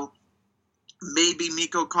well. Maybe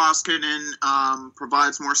Mikko Koskinen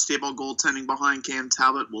provides more stable goaltending behind Cam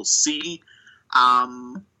Talbot. We'll see.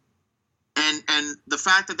 And the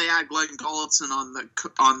fact that they had Glenn Gulletson on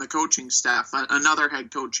the coaching staff, another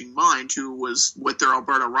head coaching mind who was with their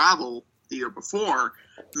Alberta rival the year before,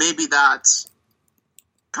 maybe that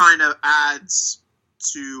kind of adds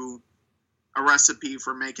to a recipe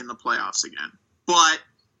for making the playoffs again. But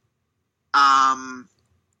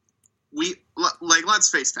let's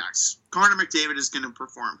face facts. Connor McDavid is going to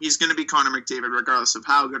perform. He's going to be Connor McDavid regardless of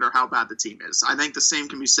how good or how bad the team is. I think the same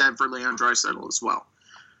can be said for Leon Draisaitl as well.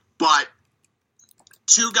 But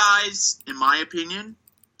two guys, in my opinion,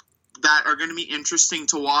 that are going to be interesting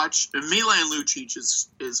to watch. And Milan Lucic is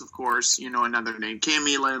of course, another name. Can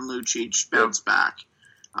Milan Lucic bounce back?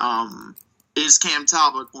 Is Cam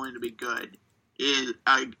Talbot going to be good?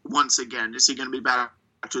 Once again, is he going to be back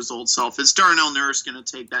to his old self? Is Darnell Nurse going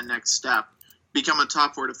to take that next step, become a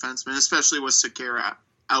top 4 defenseman, especially with Sekera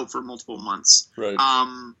out for multiple months? Right.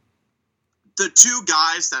 The two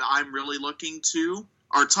guys that I'm really looking to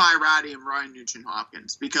are Ty Ratty and Ryan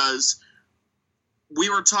Nugent-Hopkins, because we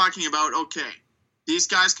were talking about, okay, these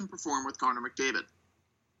guys can perform with Connor McDavid.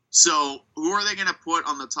 So who are they going to put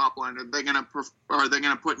on the top line? Are they going to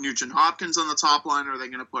put Nugent Hopkins on the top line, or are they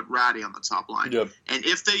going to put Ratty on the top line? Yep. And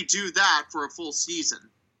if they do that for a full season,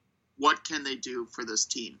 what can they do for this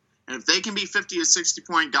team? And if they can be 50 to 60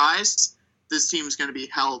 point guys, this team is going to be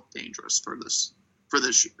hell dangerous for this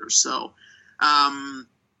year. So I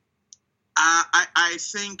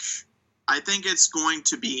think it's going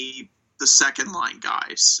to be the second line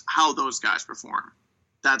guys, how those guys perform.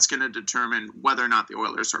 That's going to determine whether or not the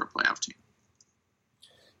Oilers are a playoff team.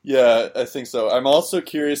 Yeah, I think so. I'm also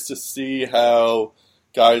curious to see how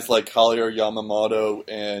guys like Kailer Yamamoto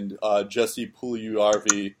and Jesse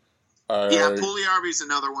Puljujarvi are. Yeah, Puljujarvi's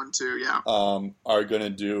another one too. Yeah, are going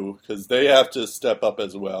to do, because they have to step up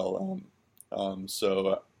as well.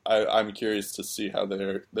 So I'm curious to see how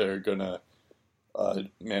they're going to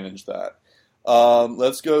manage that.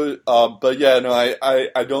 Let's go. But yeah, no,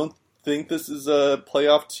 I don't think this is a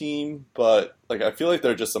playoff team, but I feel like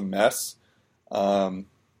they're just a mess. But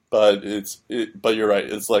you're right.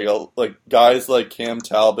 It's like guys like Cam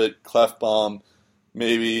Talbot, Clefbaum,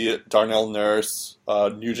 maybe Darnell Nurse,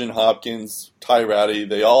 Nugent Hopkins, Ty Ratty.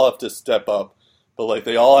 They all have to step up. But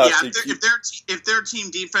they all have to. If their team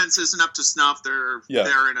defense isn't up to snuff, they're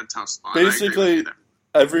in a tough spot. Basically,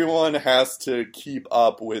 everyone has to keep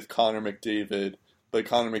up with Connor McDavid. But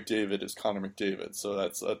Connor McDavid is Connor McDavid, so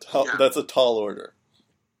that's a tall order.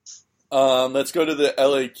 Let's go to the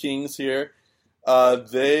LA Kings here.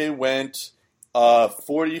 They went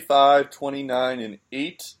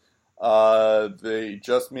 45-29-8. They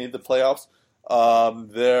just made the playoffs.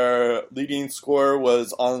 Their leading scorer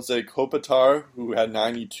was Anze Kopitar, who had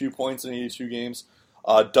 92 points in 82 games.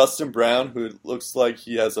 Dustin Brown, who looks like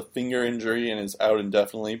he has a finger injury and is out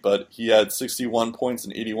indefinitely, but he had 61 points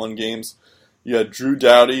in 81 games. You had Drew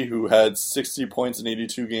Doughty, who had 60 points in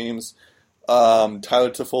 82 games.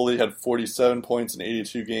 Tyler Toffoli had 47 points in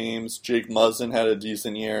 82 games. Jake Muzzin had a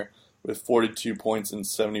decent year with 42 points in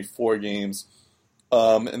 74 games.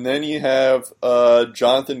 And then you have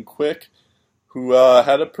Jonathan Quick, who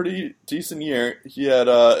had a pretty decent year. He had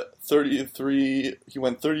 33. He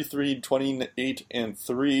went 33, 28, and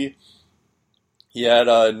 3. He had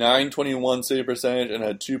a .921 save percentage and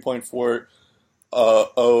a 2.4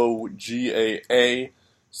 OGAA.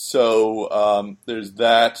 So there's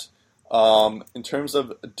that. In terms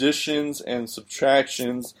of additions and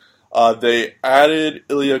subtractions, they added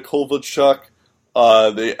Ilya Kovalchuk.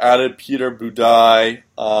 They added Peter Budaj,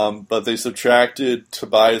 but they subtracted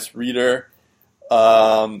Tobias Reeder.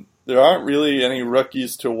 There aren't really any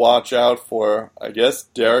rookies to watch out for. I guess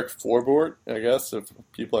Derek Forbort, if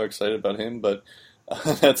people are excited about him, but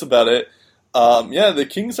that's about it. The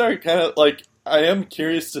Kings are kind of I am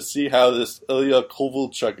curious to see how this Ilya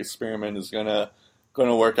Kovalchuk experiment is gonna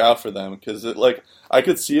work out for them, because I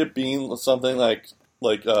could see it being something like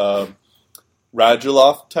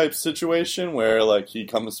Radulov type situation where he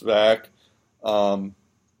comes back from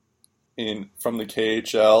the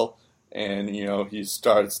KHL and he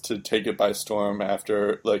starts to take it by storm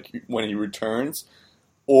after when he returns,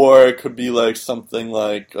 or it could be something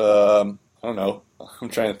I don't know. I'm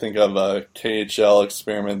trying to think of a KHL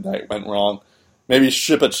experiment that went wrong. Maybe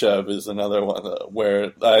Shipachev is another one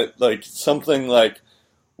where something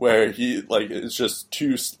where he it's just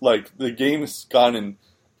too the game's gotten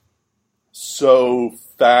so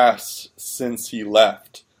fast since he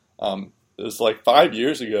left. It was 5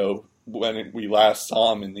 years ago when we last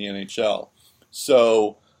saw him in the NHL.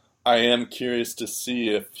 So I am curious to see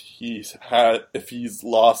if he's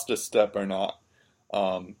lost a step or not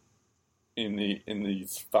in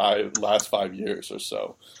these last 5 years or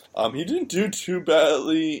so. He didn't do too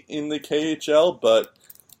badly in the KHL, but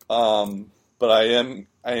I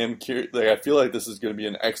am curious. I feel like this is going to be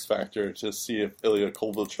an X factor to see if Ilya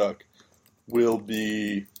Kovalchuk will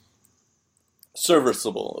be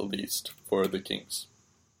serviceable, at least for the Kings.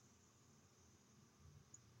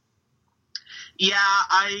 Yeah,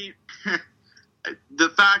 the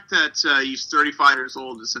fact that he's 35 years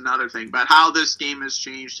old is another thing, but how this game has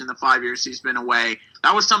changed in the 5 years he's been away,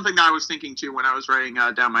 that was something that I was thinking too when I was writing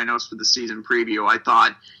down my notes for the season preview. I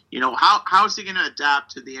thought, how is he going to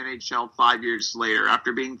adapt to the NHL 5 years later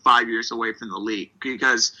after being 5 years away from the league?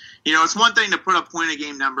 Because, it's one thing to put up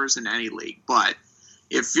point-a-game numbers in any league, but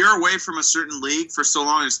if you're away from a certain league for so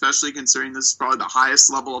long, especially considering this is probably the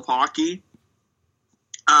highest level of hockey,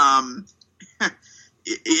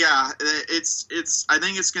 yeah, it's. I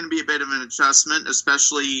think it's going to be a bit of an adjustment,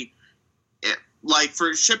 especially like for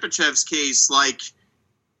Shipachev's case. I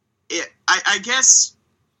guess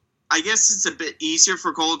it's a bit easier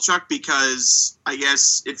for Kovalchuk because I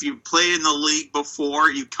guess if you played in the league before,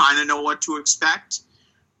 you kind of know what to expect.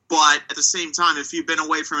 But at the same time, if you've been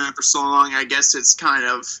away from it for so long, I guess it's kind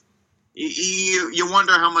of you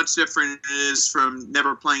wonder how much different it is from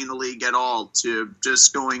never playing in the league at all to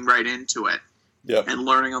just going right into it. Yep. And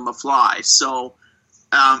learning on the fly. So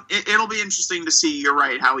it'll be interesting to see, you're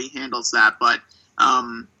right, how he handles that. But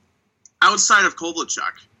outside of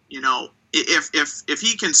Kovalchuk, if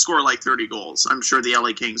he can score like 30 goals, I'm sure the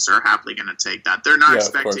LA Kings are happily going to take that. They're not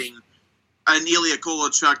expecting an Ilya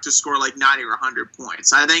Kovalchuk to score like 90 or 100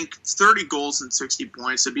 points. I think 30 goals and 60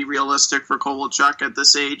 points would be realistic for Kovalchuk at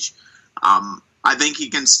this age. I think he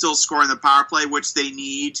can still score in the power play, which they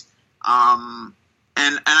need.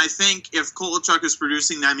 And I think if Kovalchuk is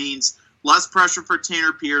producing, that means less pressure for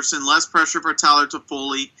Tanner Pearson, less pressure for Tyler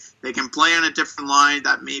Toffoli. They can play on a different line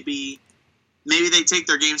that maybe they take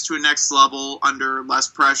their games to a next level under less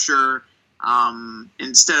pressure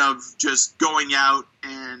instead of just going out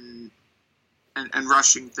and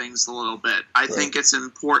rushing things a little bit. I think it's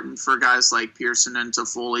important for guys like Pearson and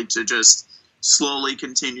Toffoli to just slowly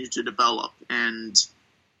continue to develop. And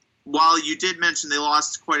while you did mention they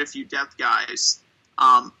lost quite a few depth guys,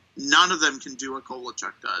 none of them can do what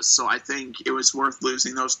Kovalchuk does. So I think it was worth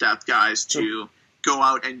losing those depth guys to go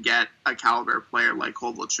out and get a caliber player like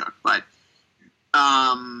Kovalchuk. But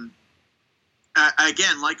again,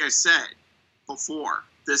 like I said before,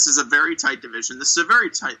 this is a very tight division. This is a very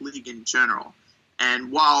tight league in general.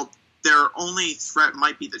 And while their only threat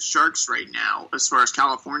might be the Sharks right now, as far as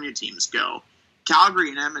California teams go, Calgary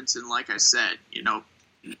and Edmonton, like I said,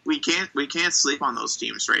 we can't sleep on those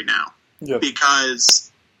teams right now. Yep.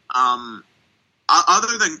 Because other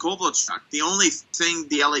than Kovalchuk, the only thing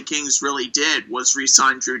the LA Kings really did was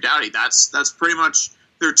re-sign Drew Doughty. That's pretty much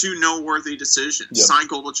their two noteworthy decisions. Yep. Sign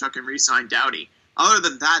Kovalchuk and re-sign Doughty. Other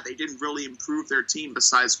than that, they didn't really improve their team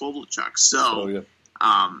besides Kovalchuk. So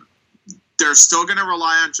they're still going to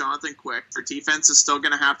rely on Jonathan Quick. Their defense is still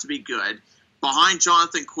going to have to be good. Behind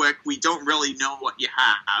Jonathan Quick, we don't really know what you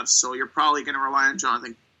have, so you're probably going to rely on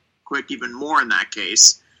Jonathan Quick even more in that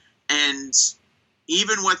case. And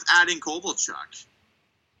even with adding Kovalchuk,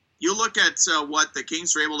 you look at what the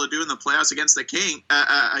Kings were able to do in the playoffs against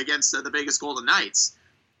the Vegas Golden Knights.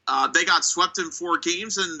 They got swept in 4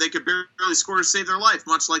 games, and they could barely score to save their life,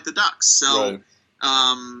 much like the Ducks. So,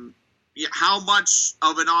 how much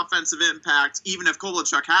of an offensive impact, even if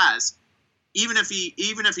Kovalchuk has, even if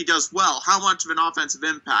he does well, how much of an offensive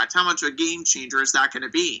impact, how much of a game changer is that going to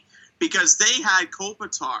be? Because they had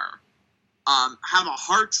Kopitar have a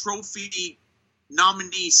Hart Trophy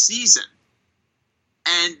nominee season,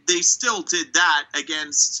 and they still did that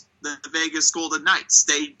against the Vegas Golden Knights.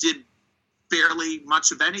 They did barely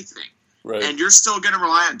much of anything. Right. And you're still going to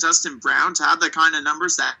rely on Dustin Brown to have the kind of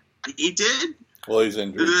numbers that he did? Well, he's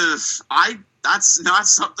injured. That's not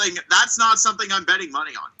something I'm betting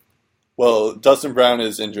money on. Well, Dustin Brown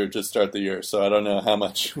is injured to start the year, so I don't know how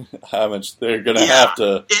much they're going to have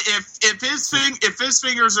to. If his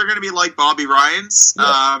fingers are going to be like Bobby Ryan's,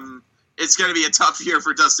 it's going to be a tough year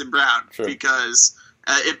for Dustin Brown. Sure. Because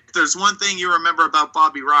if there's one thing you remember about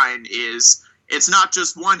Bobby Ryan is it's not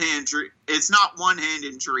just one hand injury. It's not one hand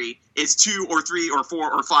injury. It's 2 or 3 or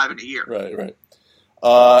 4 or 5 in a year. Right.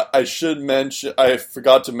 I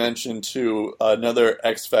forgot to mention too, another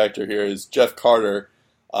X factor here is Jeff Carter.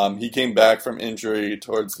 He came back from injury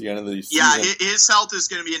towards the end of the season. Yeah, his health is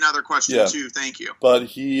going to be another question too. Thank you. But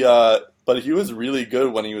he was really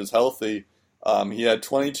good when he was healthy. He had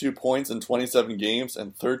 22 points in 27 games,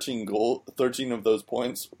 and 13 of those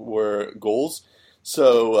points were goals.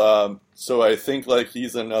 So I think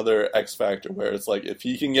he's another X factor where it's like if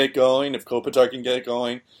he can get going, if Kopitar can get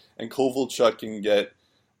going, and Kovalchuk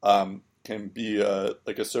can be a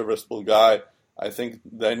serviceable guy, I think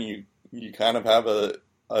then you kind of have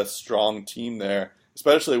a strong team there,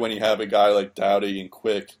 especially when you have a guy like Doughty and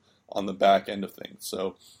Quick on the back end of things.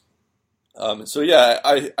 So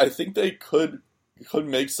I think they could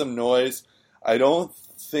make some noise. I don't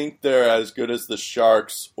think they're as good as the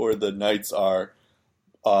Sharks or the Knights are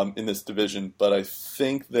in this division, but I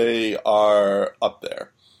think they are up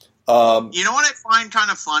there. You know what I find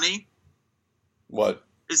kind of funny? What?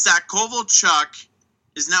 Is that Kovalchuk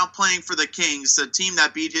is now playing for the Kings, the team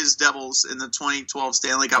that beat his Devils in the 2012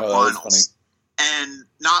 Stanley Cup Finals. And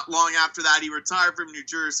not long after that, he retired from New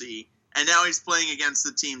Jersey, and now he's playing against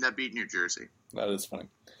the team that beat New Jersey. That is funny.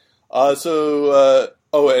 And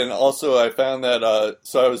also I found that,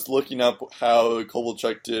 so I was looking up how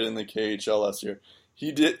Kovalchuk did in the KHL last year.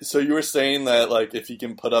 He did, so you were saying that, like, if he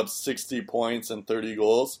can put up 60 points and 30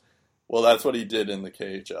 goals, well, that's what he did in the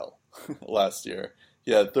KHL last year.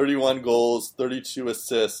 He had 31 goals, 32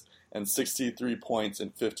 assists, and 63 points in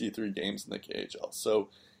 53 games in the KHL. So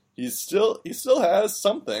he still has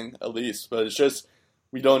something, at least, but it's just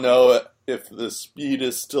we don't know if the speed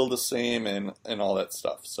is still the same and all that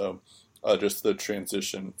stuff. So just the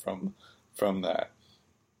transition from that.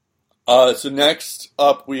 So next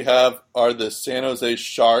up we are the San Jose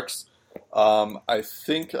Sharks. I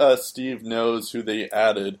think Steve knows who they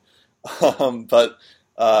added, but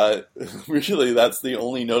really that's the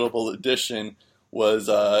only notable addition was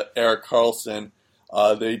Erik Karlsson.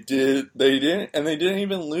 They didn't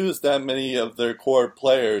even lose that many of their core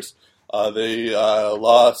players. They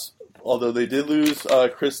lost, although they did lose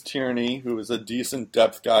Chris Tierney, who was a decent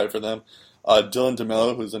depth guy for them. Dylan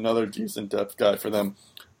DeMello, who's another decent depth guy for them.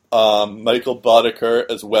 Michael Boddicker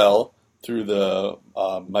as well through the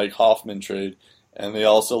Mike Hoffman trade, and they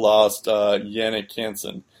also lost Yannick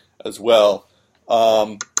Hansen as well.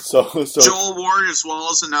 So Joel Ward as well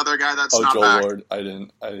as another guy that's not Joel back. Ward, I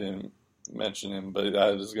didn't mention him, but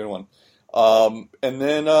that is a good one. And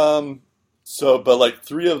then but like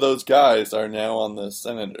three of those guys are now on the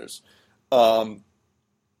Senators, and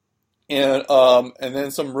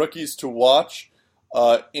then some rookies to watch.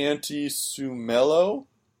 Antti Suomela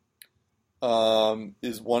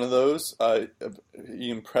is one of those. He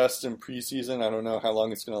impressed in preseason. I don't know how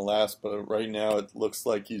long it's going to last, but right now it looks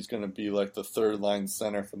like he's going to be like the third line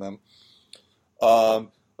center for them.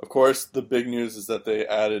 Of course, the big news is that they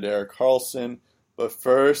added Erik Karlsson. But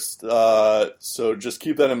first, so just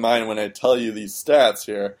keep that in mind when I tell you these stats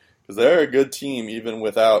here, because they're a good team even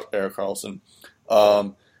without Erik Karlsson.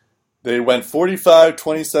 They went 45,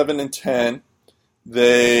 27, and 10.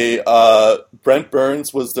 They Brent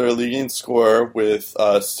Burns was their leading scorer with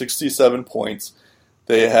 67 points.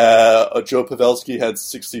 They had Joe Pavelski had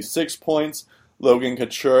 66 points. Logan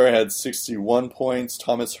Couture had 61 points.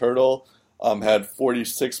 Thomas Hertl had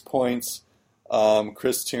 46 points.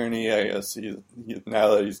 Chris Tierney, I guess now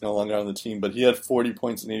that he's no longer on the team, but he had 40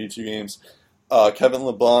 points in 82 games. Kevin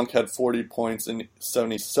LeBlanc had 40 points in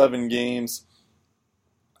 77 games.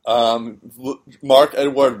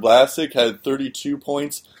 Mark-Edouard Vlasic had 32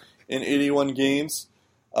 points in 81 games.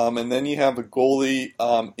 And then you have a goalie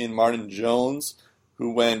in Martin Jones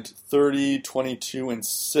who went 30, 22, and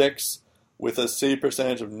 6 with a save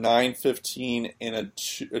percentage of .915 and a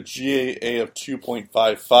GAA of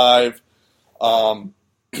 2.55.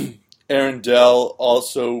 Aaron Dell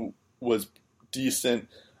also was decent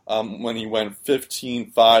when he went 15,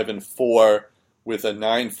 5, and 4 with a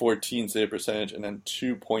 .914 save percentage and then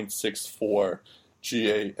 2.64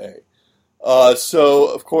 GAA. So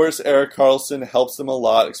of course Erik Karlsson helps them a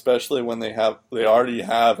lot, especially when they already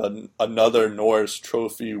have another Norris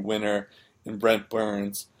Trophy winner in Brent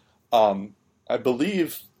Burns. I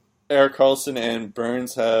believe Erik Karlsson and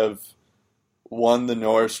Burns have won the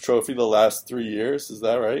Norris Trophy the last 3 years. Is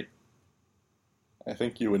that right? I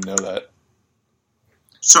think you would know that.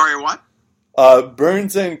 Sorry, what?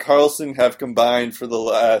 Burns and Karlsson have combined for the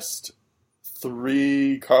last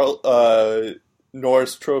 3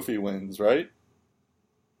 Norris Trophy wins, right?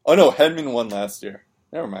 Oh no, Hedman won last year.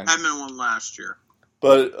 Never mind. Hedman won last year.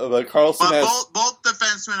 But Karlsson has... Both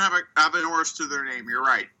defensemen have a Norris to their name, you're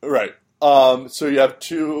right. Right. So you have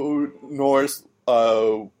 2 Norris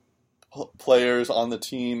players on the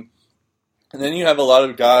team. And then you have a lot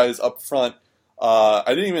of guys up front. I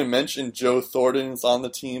didn't even mention Joe Thornton's on the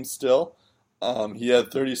team still. He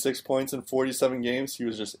had 36 points in 47 games. He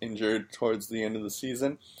was just injured towards the end of the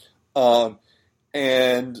season. This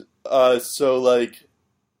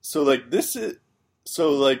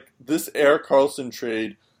Erik Karlsson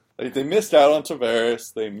trade, like, they missed out on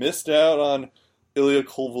Tavares. They missed out on Ilya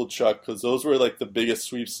Kovalchuk because those were like the biggest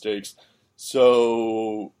sweepstakes.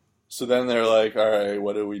 So then they're like, all right,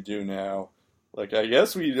 what do we do now? Like, I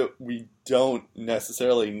guess we don't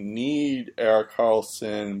necessarily need Erik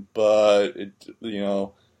Karlsson, but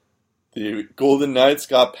the Golden Knights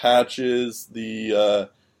got Patches, the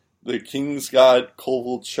Kings got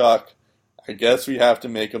Kovalchuk. I guess we have to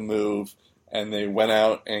make a move, and they went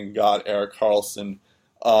out and got Erik Karlsson.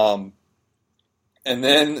 And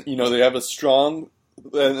then, they have a strong...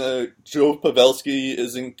 Joe Pavelski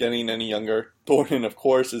isn't getting any younger. Thornton, of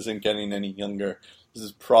course, isn't getting any younger. This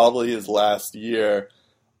is probably his last year.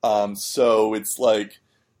 So it's like...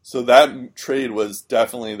 So that trade was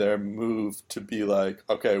definitely their move to be like,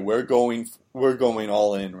 okay, we're going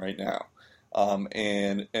all in right now.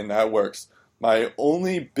 And that works. My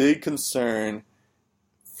only big concern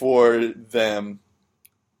for them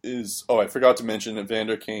is, I forgot to mention that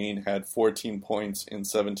Evander Kane had 14 points in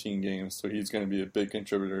 17 games, so he's going to be a big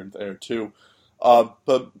contributor there too.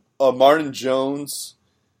 But Martin Jones,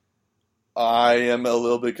 I am a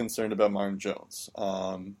little bit concerned about Martin Jones,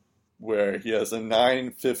 where he has a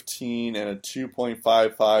 9.15 and a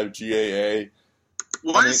 2.55 GAA.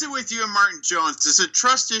 What is it with you and Martin Jones? Is it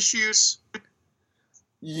trust issues?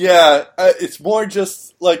 Yeah, it's more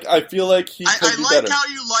just, like, I feel like he could be better. I like how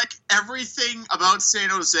you like everything about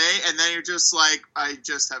San Jose, and then you're just like, I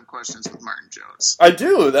just have questions with Martin Jones. I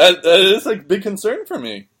do. That is, like, a big concern for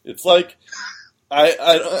me. It's like, I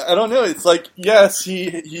don't know. It's like, yes,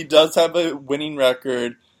 he does have a winning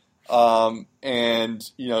record, and,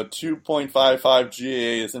 2.55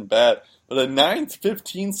 GAA isn't bad. But a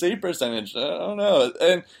 9.15 save percentage, I don't know.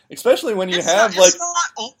 And especially when it's not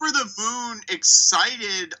over the moon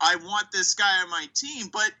excited, I want this guy on my team,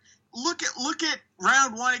 but look at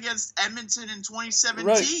round one against Edmonton in 2017.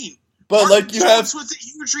 Right. But Martin Jones was a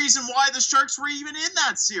huge reason why the Sharks were even in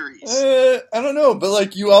that series. I don't know,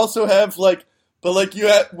 but you also have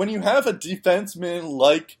when you have a defenseman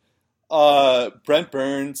like Brent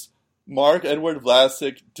Burns, Marc-Edouard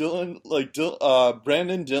Vlasic,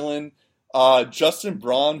 Brandon Dillon, Justin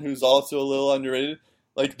Braun, who's also a little underrated.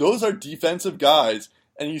 Those are defensive guys,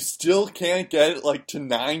 and you still can't get it to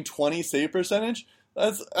 920 save percentage.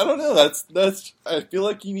 I don't know. That's. I feel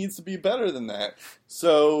like he needs to be better than that.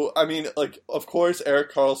 So I mean, of course,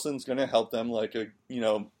 Erik Karlsson's going to help them,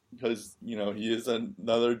 because he is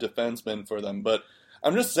another defenseman for them. But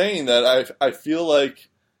I'm just saying that I feel like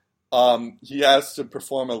he has to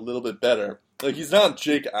perform a little bit better. He's not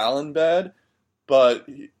Jake Allen bad, but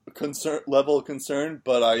level of concern.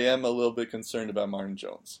 But I am a little bit concerned about Martin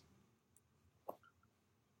Jones.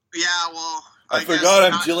 Yeah, well, I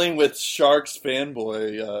forgot I'm dealing with Sharks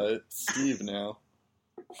fanboy Steve now.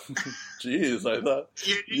 Jeez, I thought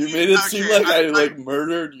you made it seem like I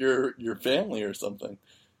murdered your family or something.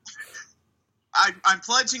 I'm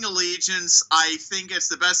pledging allegiance. I think it's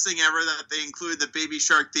the best thing ever that they include the Baby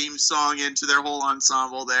Shark theme song into their whole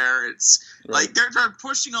ensemble there. It's right. They're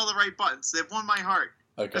pushing all the right buttons. They've won my heart.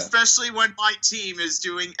 Okay. Especially when my team is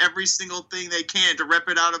doing every single thing they can to rip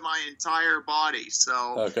it out of my entire body.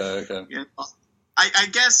 So okay. I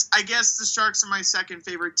guess the Sharks are my second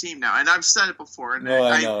favorite team now, and I've said it before. And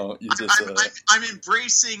I know. You just said it. I'm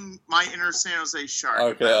embracing my inner San Jose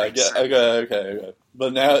Shark. Okay.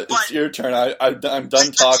 But now it's your turn. I'm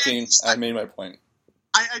done talking. I made my point.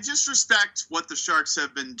 I just respect what the Sharks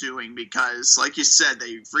have been doing because, like you said,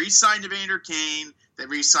 they've re-signed Evander Kane, they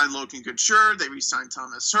re-signed Logan Couture, they re-signed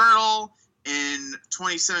Thomas Hertl. In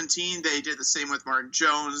 2017, they did the same with Martin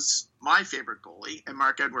Jones, my favorite goalie, and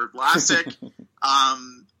Marc-Edouard Vlasic.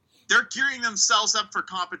 They're gearing themselves up for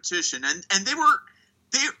competition, and they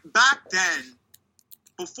back then,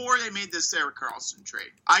 before they made this Erik Karlsson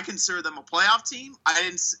trade, I consider them a playoff team. I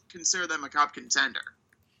didn't consider them a cup contender.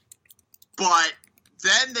 But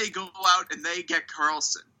then they go out and they get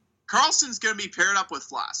Karlsson. Karlsson's going to be paired up with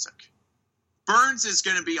Vlasic. Burns is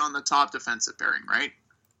going to be on the top defensive pairing, right?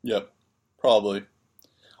 Yep, probably.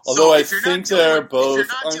 Although I think they're both...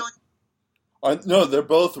 No, they're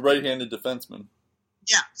both right-handed defensemen.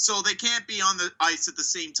 Yeah, so they can't be on the ice at the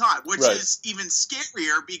same time, which is even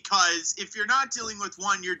scarier because if you're not dealing with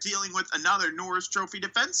one, you're dealing with another Norris Trophy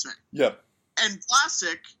defenseman. Yep. And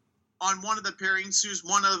Vlasic, on one of the pairings, who's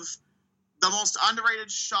one of the most underrated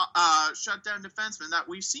shutdown defensemen that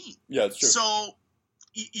we've seen. Yeah, it's true. So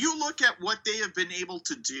you look at what they have been able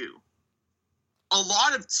to do. A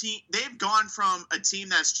lot of they've gone from a team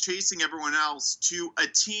that's chasing everyone else to a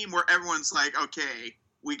team where everyone's like, okay,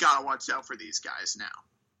 we got to watch out for these guys now.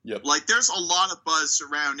 Yep. There's a lot of buzz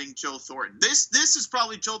surrounding Joe Thornton. This is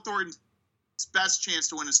probably Joe Thornton's best chance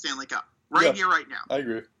to win a Stanley Cup here, right now. I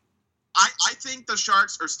agree. I think the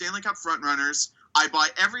Sharks are Stanley Cup frontrunners. I buy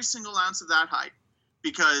every single ounce of that hype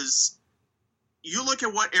because you look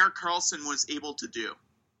at what Erik Karlsson was able to do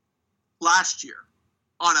last year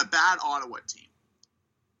on a bad Ottawa team.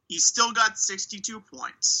 He still got 62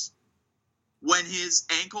 points when his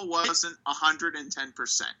ankle wasn't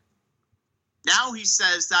 110%. Now he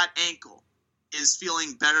says that ankle is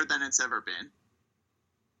feeling better than it's ever been.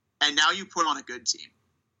 and now you put on a good team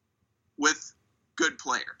with good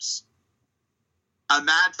players.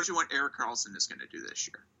 Imagine what Erik Karlsson is going to do this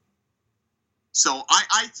year. So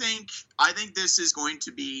I think this is going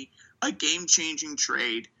to be a game-changing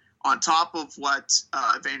trade on top of what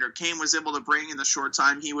Evander Kane was able to bring in the short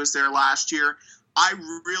time he was there last year. I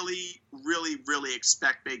really, really, really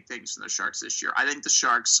expect big things from the Sharks this year. I think the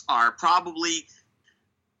Sharks are probably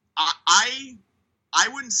I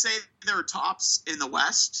wouldn't say they're tops in the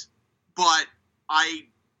West, but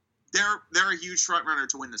they're a huge front runner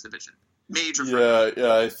to win this division. Major.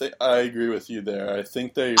 Yeah, I think I agree with you there. I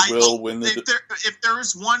think they will win the. If there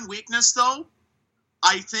is one weakness, though,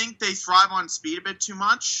 I think they thrive on speed a bit too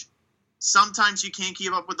much. Sometimes you can't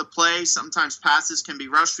keep up with the play. Sometimes passes can be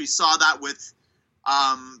rushed. We saw that with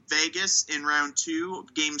Vegas in round 2,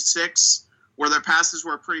 game 6, where their passes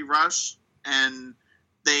were pretty rushed and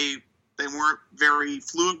they weren't very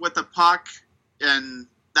fluid with the puck, and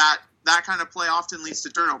that kind of play often leads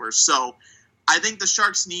to turnovers. So I think the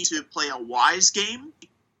Sharks need to play a wise game,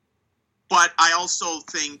 but I also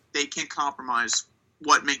think they can't compromise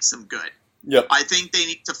what makes them good. Yep. I think they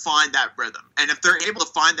need to find that rhythm. And if they're able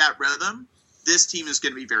to find that rhythm, this team is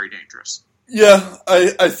going to be very dangerous. Yeah,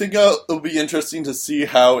 I think it'll be interesting to see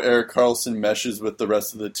how Erik Karlsson meshes with the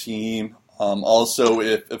rest of the team. Also,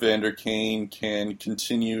 if Evander Kane can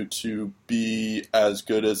continue to be as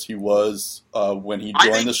good as he was when he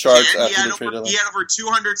joined the Sharks after the trade deadline. He had over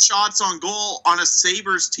 200 shots on goal on a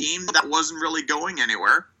Sabres team that wasn't really going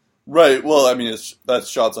anywhere. Right. Well, I mean, that's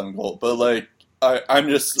shots on goal, but like I'm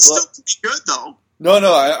just it's still pretty good though.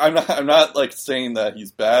 No, I'm not like saying that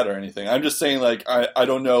he's bad or anything. I'm just saying like I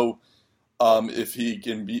don't know if he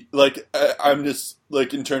can be like I'm just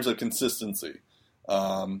like in terms of consistency.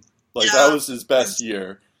 That was his best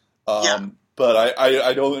year. But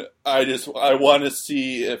I want to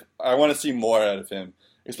see more out of him,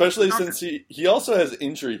 especially since he also has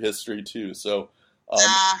injury history too. So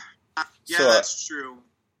that's true.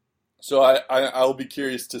 So I'll be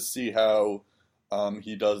curious to see how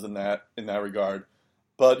he does in that regard.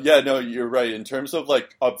 But yeah, no, you're right. In terms of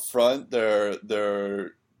like up front,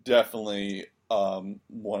 they're definitely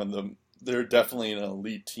one of them. They're definitely an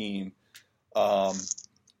elite team.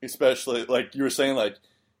 Especially like you were saying, like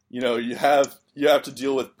you have to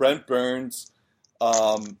deal with Brent Burns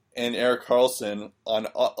and Erik Karlsson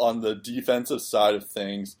on the defensive side of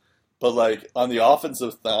things, but like on the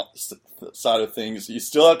offensive side of things, you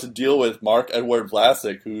still have to deal with Marc-Edouard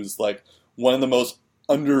Vlasic, who's like one of the most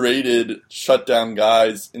underrated shutdown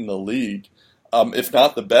guys in the league, if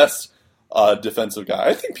not the best defensive guy.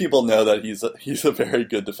 I think people know that he's a very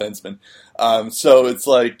good defenseman. So it's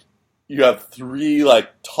like you have 3 like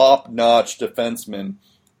top-notch defensemen,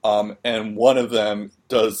 and one of them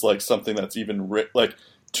does like something that's even like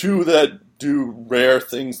 2 that do rare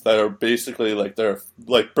things that are basically like they're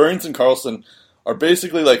like Burns and Karlsson are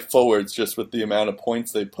basically like forwards just with the amount of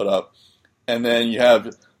points they put up, and then you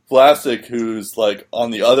have Vlasic, who's like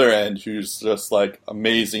on the other end, who's just like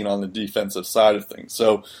amazing on the defensive side of things.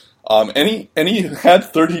 So, and he had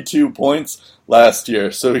 32 points last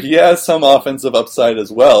year, so he has some offensive upside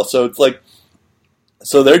as well. So it's like,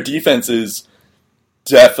 so their defense is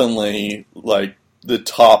definitely like the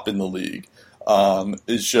top in the league.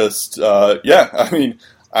 It's just, I mean,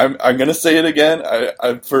 I'm gonna say it again.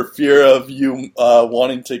 I for fear of you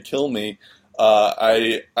wanting to kill me.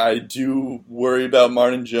 I do worry about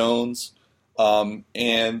Martin Jones and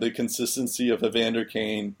the consistency of Evander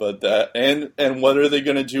Kane, but that and what are they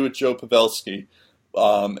going to do with Joe Pavelski?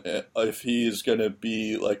 If he's going to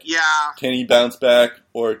be like, can he bounce back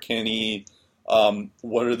or can he?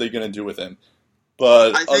 What are they going to do with him?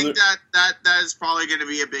 But I think that is probably going to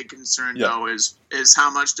be a big concern, though, is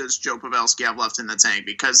how much does Joe Pavelski have left in the tank?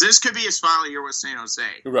 Because this could be his final year with San Jose.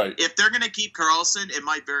 Right. If they're going to keep Karlsson, it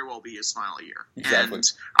might very well be his final year. Exactly.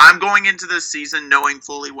 And I'm going into this season knowing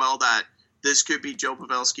fully well that this could be Joe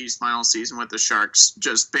Pavelski's final season with the Sharks,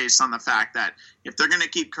 just based on the fact that if they're going to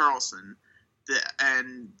keep Karlsson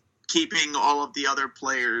and keeping all of the other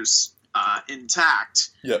players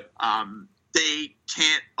intact, they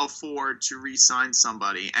can't afford to re-sign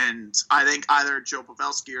somebody. And I think either Joe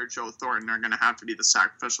Pavelski or Joe Thornton are going to have to be the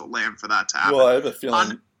sacrificial lamb for that to happen. Well, I have a feeling.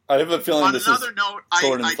 On this another is note,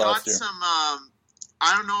 Thornton's I got last year. some.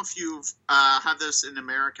 I don't know if you've have this in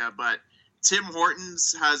America, but Tim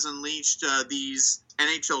Hortons has unleashed these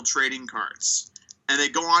NHL trading cards, and they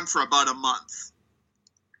go on for about a month.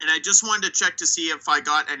 And I just wanted to check to see if I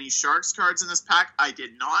got any Sharks cards in this pack. I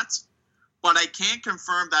did not. But I can't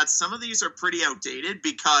confirm that some of these are pretty outdated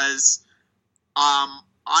because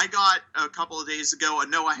I got a couple of days ago a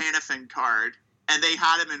Noah Hannafin card, and they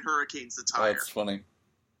had him in Hurricanes attire. That's funny.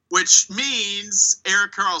 which means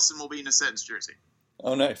Erik Karlsson will be in a Sens jersey.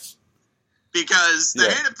 Oh, nice. Because the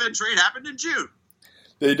Hanifin trade happened in June.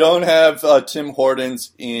 They don't have Tim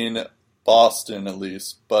Hortons in Boston, at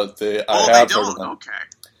least, but I have heard of them. Okay.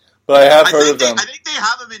 But I have heard of them. I think they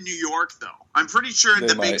have them in New York, though. I'm pretty sure in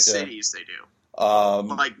the big cities they do.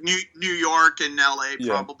 Like New York and LA,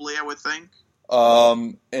 probably, I would think.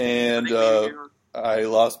 I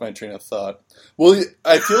lost my train of thought. Well,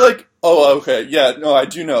 I feel like... Oh, okay. Yeah, no, I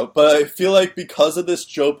do know. But I feel like because of this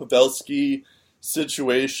Joe Pavelski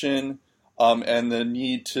situation and the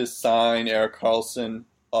need to sign Erik Karlsson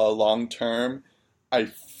long-term, I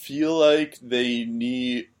feel like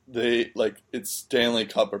it's Stanley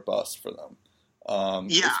Cup or bust for them.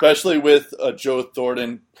 Especially with Joe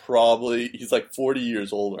Thornton, probably... He's like 40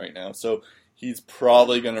 years old right now, so he's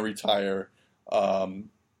probably going to retire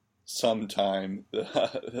sometime.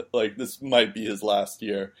 Like, this might be his last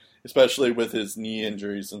year, especially with his knee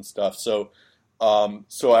injuries and stuff. So I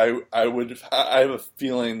have a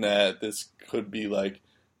feeling that this could be like,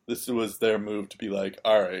 this was their move to be like,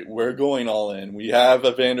 all right, we're going all in. We have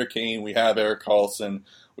Evander Kane, we have Erik Karlsson,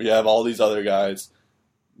 we have all these other guys.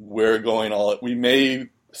 We're going all in. We may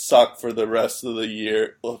suck for the rest of the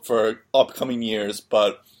year, for upcoming years,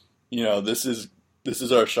 but this is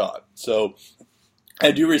our shot. So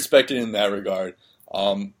I do respect it in that regard.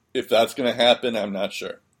 If that's going to happen, I'm not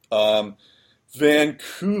sure.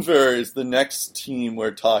 Vancouver is the next team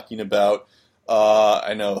we're talking about.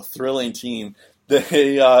 I know, thrilling team.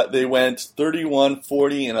 They went 31,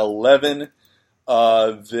 40, and 11.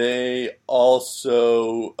 They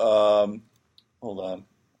also hold on,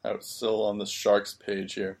 I was still on the Sharks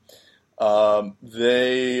page here.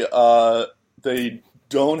 They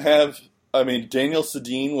don't have. I mean, Daniel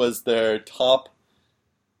Sedin was their top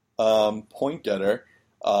point getter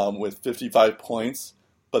with 55 points.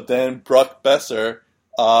 But then Brock Besser,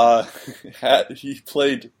 he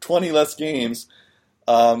played 20 less games,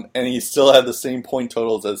 and he still had the same point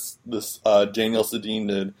totals as this Daniel Sedin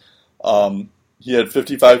did. He had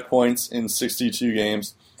 55 points in 62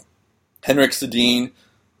 games. Henrik Sedin,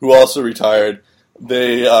 who also retired,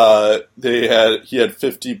 he had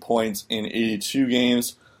 50 points in 82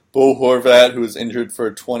 games. Bo Horvat, who was injured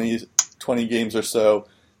for 20 games or so,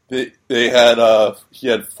 he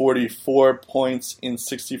had 44 points in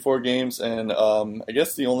 64 games, and I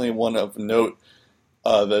guess the only one of note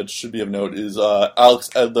that should be of note is Alex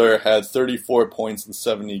Edler had 34 points in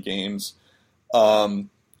 70 games. And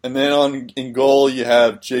then in goal you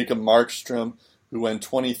have Jacob Markstrom, who went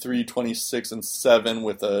 23, 26, and 7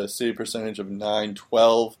 with a save percentage of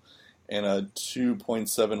 .912 and a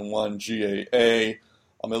 2.71 GAA.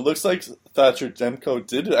 It looks like Thatcher Demko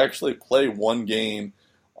did actually play one game.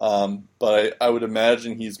 But I would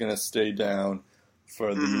imagine he's going to stay down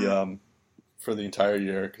for the entire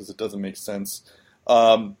year because it doesn't make sense.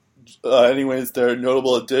 Anyways, their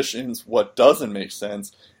notable additions. What doesn't make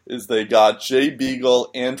sense is they got Jay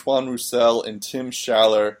Beagle, Antoine Roussel, and Tim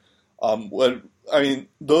Schaller.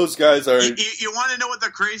 Those guys are. You want to know what the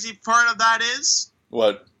crazy part of that is?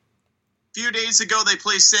 What? A few days ago, they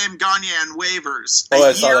placed Sam Gagne on waivers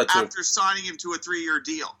I saw that too. After signing him to a 3-year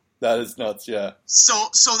deal. That is nuts, yeah. So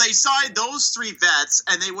they signed those 3 vets,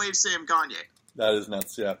 and they waived Sam Gagne. That is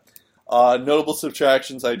nuts, yeah. Notable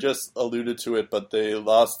subtractions, I just alluded to it, but they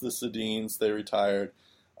lost the Sedins, they retired.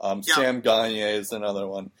 Sam Gagne is another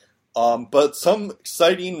one. But some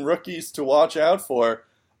exciting rookies to watch out for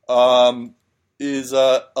is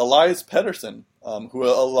Elias Pettersson, who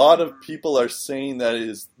a lot of people are saying that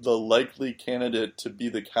is the likely candidate to be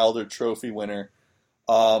the Calder Trophy winner.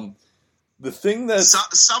 The thing that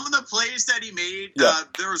some of the plays that he made,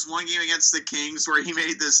 there was one game against the Kings where he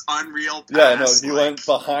made this unreal pass. Yeah, no, he went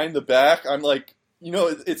behind the back. I'm like,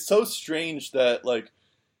 it's so strange that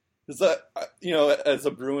is that as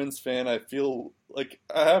a Bruins fan, I feel like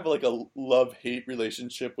I have like a love-hate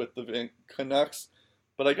relationship with the Canucks,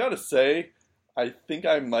 but I gotta say, I think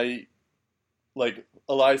I might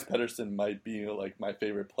Elias Pettersson might be like my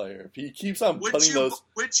favorite player. If he keeps on putting those...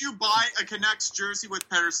 Would you buy a Canucks jersey with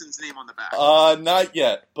Pettersson's name on the back? Not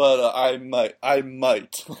yet, but I might. I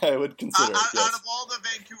would consider it, yes. Out of all the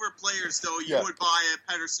Vancouver players, though, you would buy a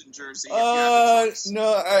Pettersson jersey if you had the choice.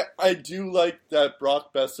 No, I do like that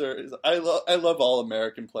Brock Besser is... I love all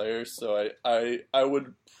American players, so I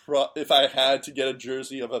would... if I had to get a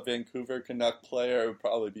jersey of a Vancouver Canuck player, it would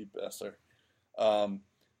probably be Besser.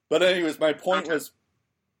 But anyways, my point was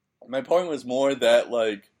more that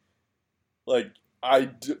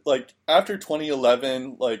after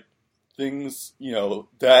 2011, things,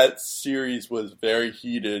 that series was very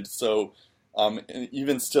heated. So And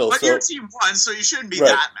even still, but so your team won, so you shouldn't be right.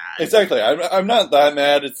 that mad. Exactly. I'm not that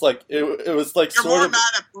mad. It's like it was like You're sort more of mad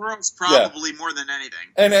at Burrows probably more than anything.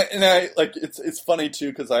 And I like it's funny too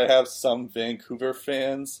because I have some Vancouver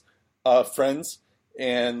fans, friends,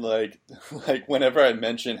 and like whenever I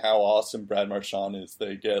mention how awesome Brad Marchand is,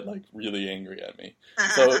 they get like really angry at me.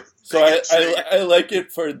 So I like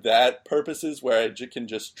it for that purposes where I can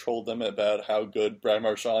just troll them about how good Brad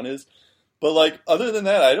Marchand is. But like other than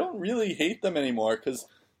that, I don't really hate them anymore because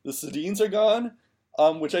the Sedins are gone,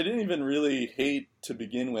 which I didn't even really hate to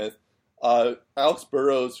begin with. Alex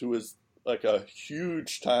Burrows, who was like a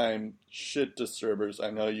huge time shit disturbers. I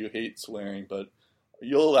know you hate swearing, but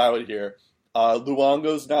you'll allow it here.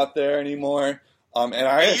 Luongo's not there anymore. And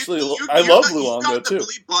I I love Luongo too.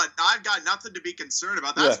 But I've got nothing to be concerned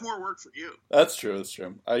about. That's more work for you. That's true. That's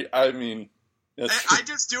true. I mean, I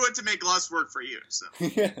just do it to make less work for you. So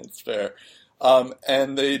yeah, it's fair.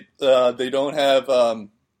 And they don't have.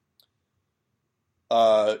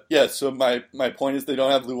 So my point is they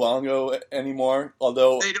don't have Luongo anymore,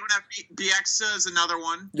 although... They don't have Bieksa is another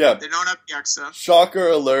one. Yeah. They don't have Bieksa. Shocker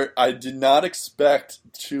alert, I did not expect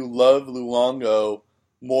to love Luongo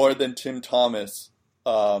more than Tim Thomas,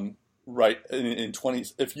 right, in 20...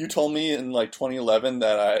 If you told me in, like, 2011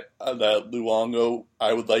 that that Luongo,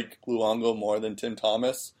 I would like Luongo more than Tim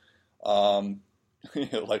Thomas,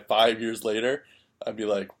 like 5 years later, I'd be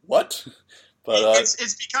like, what? But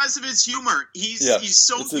it's because of his humor. He's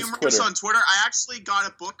so humorous on Twitter. I actually got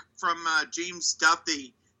a book from James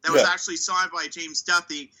Duthie that was actually signed by James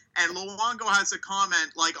Duthie, and Luongo has a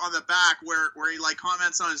comment like on the back where he like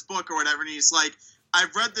comments on his book or whatever, and he's like,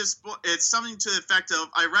 "I've read this book. It's something to the effect of,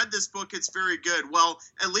 I read this book. It's very good. Well,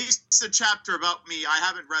 at least it's a chapter about me. I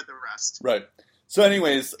haven't read the rest." Right. So,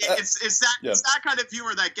 anyways, it's that kind of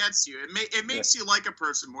humor that gets you. It makes you like a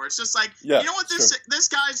person more. It's just like, you know what, this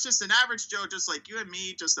guy's just an average Joe, just like you and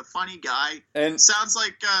me, just a funny guy. And sounds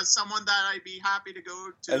like someone that I'd be happy to go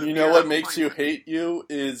to. And you know what makes you hate you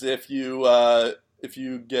is if you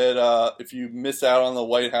miss out on the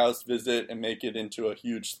White House visit and make it into a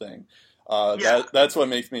huge thing. That's what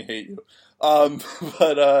makes me hate you.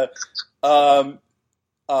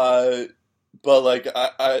 But like,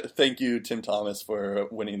 I thank you, Tim Thomas, for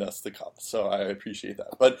winning us the cup. So I appreciate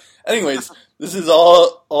that. But anyways, this is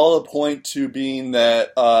all a point to being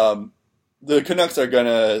that the Canucks are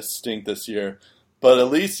gonna stink this year. But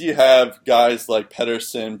at least you have guys like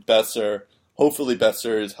Pettersson, Besser. Hopefully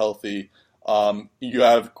Besser is healthy. You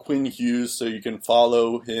have Quinn Hughes, so you can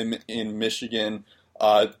follow him in Michigan.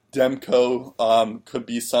 Demko could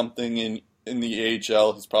be something in the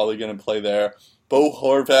AHL. He's probably going to play there. Bo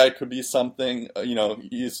Horvat could be something.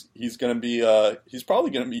 He's going to be. He's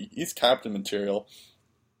probably going to be. He's captain material.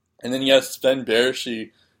 And then you have Sven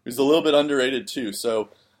Baertschi, who's a little bit underrated too. So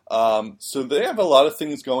they have a lot of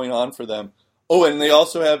things going on for them. Oh, and they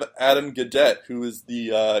also have Adam Gaudette, who is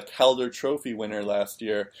the Calder Trophy winner last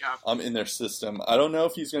year, in their system. I don't know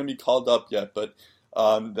if he's going to be called up yet, but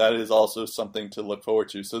that is also something to look forward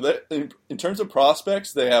to. So that in terms of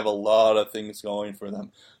prospects, they have a lot of things going for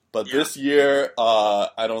them. But this year,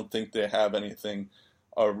 I don't think they have anything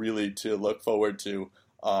really to look forward to.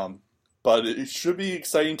 But it should be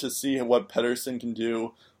exciting to see what Pettersson can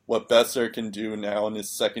do, what Besser can do now in his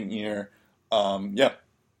second year.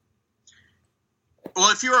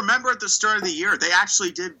 Well, if you remember at the start of the year, they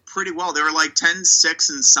actually did pretty well. They were like 10-6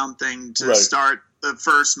 and something to start the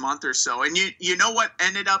first month or so. And you know what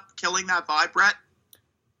ended up killing that vibe, Brett?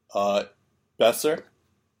 Besser?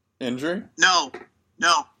 Injury? No.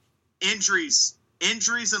 Injuries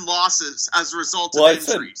and losses as a result of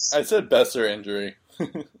injuries. I said Besser injury.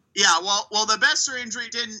 Yeah, well, the Besser injury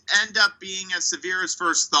didn't end up being as severe as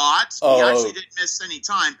first thought. He actually didn't miss any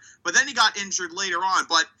time, but then he got injured later on.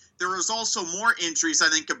 But there was also more injuries. I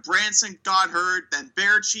think Branson got hurt, then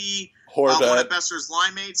Baertschi, one of Besser's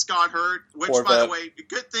line mates, got hurt. Which, by the way,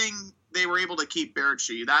 good thing they were able to keep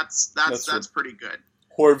Baertschi. That's pretty good.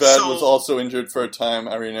 Horvat was also injured for a time.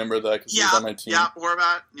 I remember that because he was on my team. Yeah,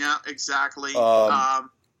 Horvat. Yeah, exactly.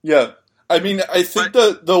 Yeah. I mean, I think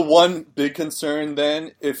the one big concern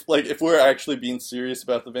then, if we're actually being serious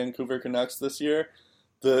about the Vancouver Canucks this year,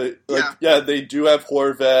 they do have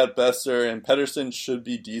Horvat, Besser, and Pettersson should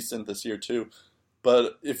be decent this year too.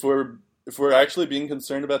 But if we're actually being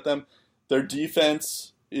concerned about them, their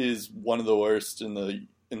defense is one of the worst in the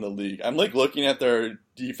league. I'm like looking at their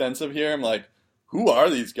defensive here. I'm like, who are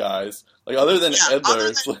these guys? Like other than Edler, other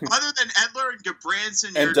than Edler and Gabranson,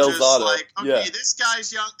 and you're just like, okay, this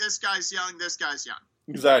guy's young, this guy's young, this guy's young.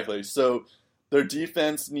 Exactly. So their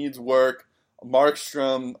defense needs work.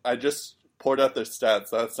 Markstrom, I just poured out their stats.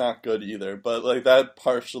 That's not good either. But like that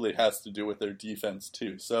partially has to do with their defense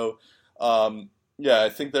too. So yeah, I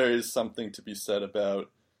think there is something to be said about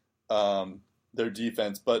their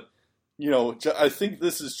defense. But I think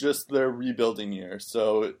this is just their rebuilding year.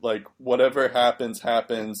 So like whatever happens.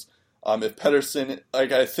 If Pettersson,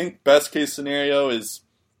 like I think best case scenario is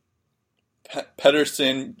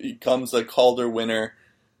Pettersson becomes a Calder winner,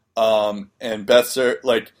 and Besser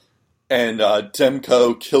and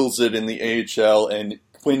Demko kills it in the AHL, and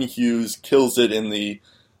Quinn Hughes kills it in the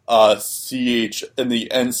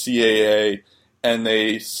NCAA, and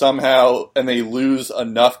they lose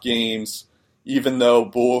enough games, even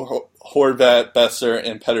though Horvat, Besser,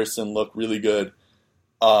 and Pettersson look really good,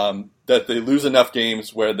 that they lose enough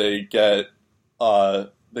games where they get a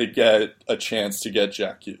chance to get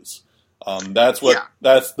Jack Hughes. That's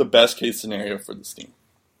the best case scenario for this team.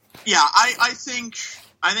 Yeah, I think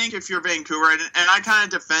if you're Vancouver, and I kind of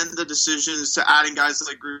defend the decisions to adding guys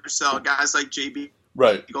like Roussel, guys like JB,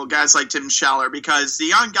 right, guys like Tim Scheller, because the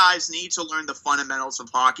young guys need to learn the fundamentals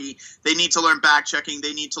of hockey. They need to learn back checking.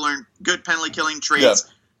 They need to learn good penalty killing traits.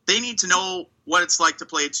 Yeah. They need to know what it's like to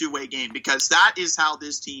play a two-way game, because that is how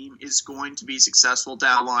this team is going to be successful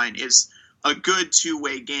down the line, is a good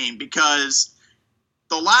two-way game. Because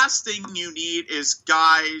the last thing you need is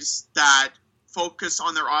guys that focus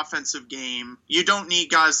on their offensive game. You don't need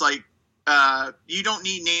guys like you don't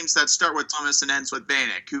need names that start with Thomas and ends with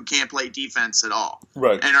Vanek, who can't play defense at all,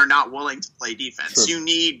 right, and are not willing to play defense. Sure. You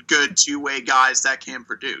need good two-way guys that can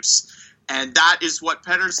produce. And that is what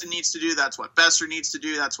Pettersson needs to do. That's what Besser needs to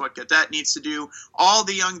do. That's what Gaudette needs to do. All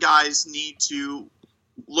the young guys need to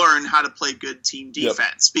learn how to play good team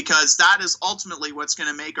defense, because that is ultimately what's going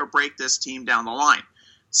to make or break this team down the line.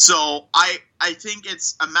 So I think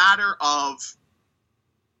it's a matter of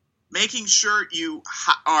making sure you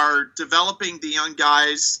are developing the young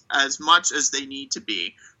guys as much as they need to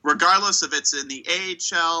be, regardless if it's in the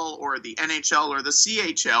AHL or the NHL or the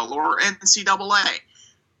CHL or NCAA.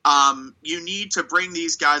 You need to bring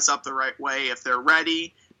these guys up the right way. If they're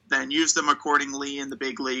ready, then use them accordingly in the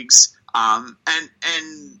big leagues. And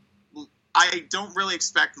I don't really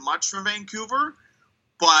expect much from Vancouver,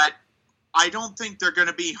 but I don't think they're going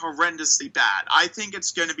to be horrendously bad. I think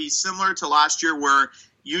it's going to be similar to last year, where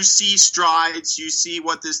you see strides, you see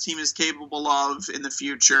what this team is capable of in the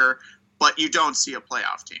future, but you don't see a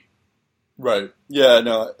playoff team. Right. Yeah,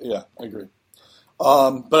 no, yeah, I agree.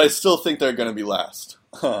 But I still think they're going to be last.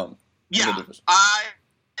 Yeah,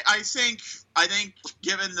 I think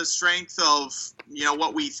given the strength of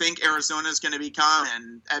what we think Arizona is going to become,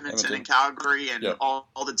 and Edmonton and Calgary, and all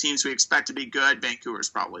the teams we expect to be good, Vancouver's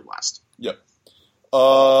probably last. Yep.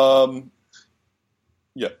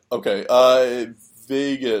 Yeah. Okay.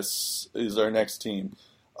 Vegas is our next team.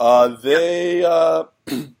 They had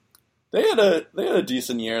a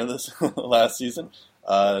decent year this last season,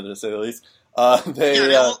 to say the least.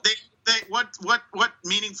 What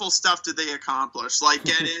meaningful stuff did they accomplish? Like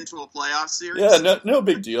get into a playoff series? Yeah, no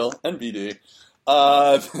big deal. NBD.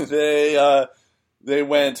 They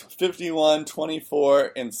went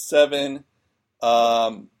 51-24-7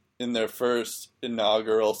 in their first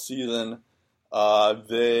inaugural season.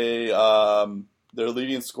 Their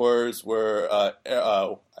leading scorers were I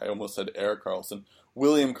almost said Erik Karlsson,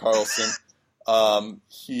 William Karlsson.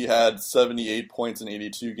 He had 78 points in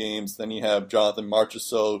 82 games. Then you have Jonathan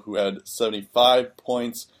Marchessault, who had 75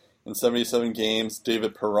 points in 77 games.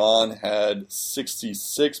 David Perron had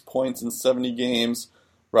 66 points in 70 games.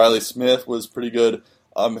 Riley Smith was pretty good.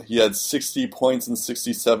 He had 60 points in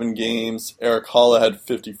 67 games. Erik Haula had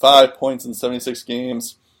 55 points in 76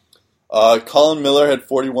 games. Colin Miller had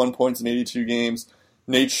 41 points in 82 games.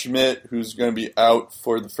 Nate Schmidt, who's going to be out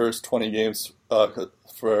for the first 20 games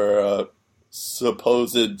for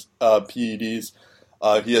supposed PEDs,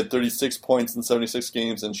 he had 36 points in 76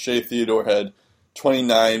 games, and Shea Theodore had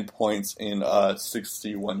 29 points in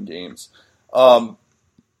 61 games. So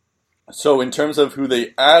in terms of who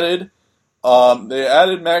they added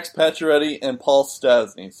Max Pacioretty and Paul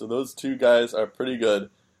Stastny. So those two guys are pretty good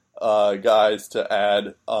guys to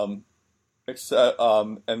add. And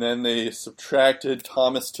then they subtracted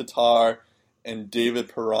Thomas Tatar and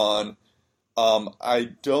David Perron. I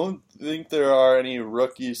don't think there are any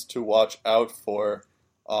rookies to watch out for,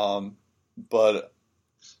 but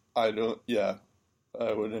I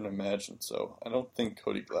wouldn't imagine so. I don't think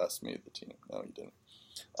Cody Glass made the team. No, he didn't.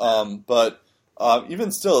 But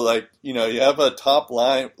even still, you have a top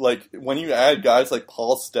line. When you add guys like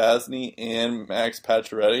Paul Stastny and Max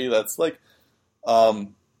Pacioretty, that's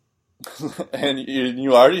and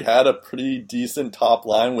you already had a pretty decent top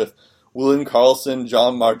line with William Karlsson,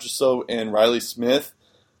 John Marchessault, and Riley Smith.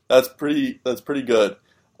 that's pretty good.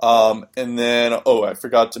 And then, I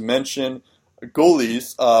forgot to mention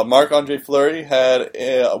goalies. Marc-Andre Fleury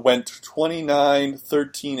went 29,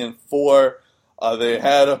 13, and 4. They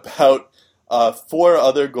had about 4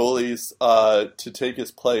 other goalies to take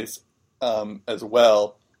his place as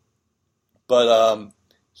well. But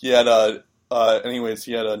he had a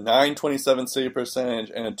 927 save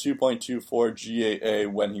percentage and a 2.24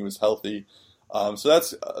 GAA when he was healthy. So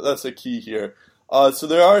that's a key here. So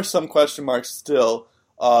there are some question marks still.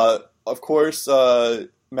 Of course,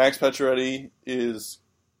 Max Pacioretty is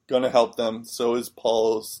going to help them. So is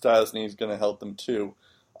Paul Stastny is going to help them too.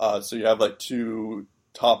 So you have like 2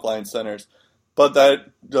 top line centers. But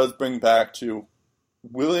that does bring back to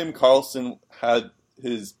William Karlsson had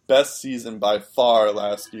his best season by far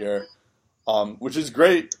last year, which is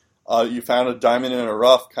great. You found a diamond in a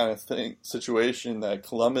rough kind of situation that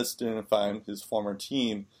Columbus didn't find his former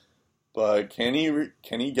team. But can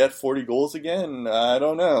he get 40 goals again? I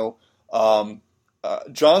don't know.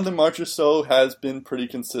 Jonathan Marchessault has been pretty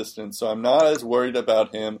consistent, so I'm not as worried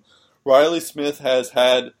about him. Riley Smith has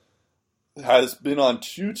been on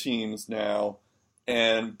 2 teams now,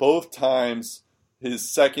 and both times his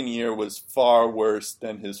second year was far worse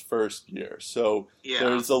than his first year. So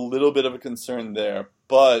there's a little bit of a concern there.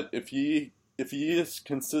 But if he is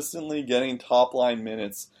consistently getting top line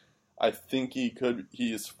minutes, I think he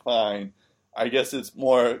is fine. I guess it's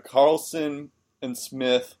more Karlsson and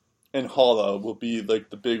Smith and Haula will be like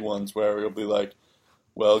the big ones where it'll be like,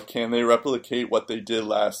 well, can they replicate what they did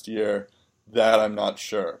last year? That I'm not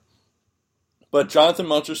sure. But Jonathan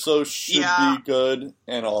Marchessault should be good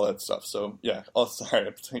and all that stuff. So, yeah. I'll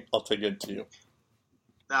take it to you.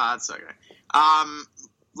 No, that's okay.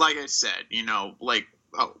 Like I said,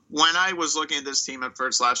 when I was looking at this team at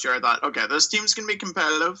first last year, I thought, okay, this team's going to be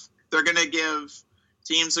competitive. They're going to give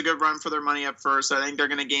teams a good run for their money at first. I think they're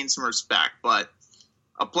going to gain some respect. But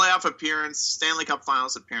a playoff appearance, Stanley Cup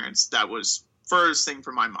Finals appearance, that was first thing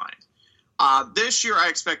for my mind. This year, I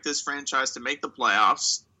expect this franchise to make the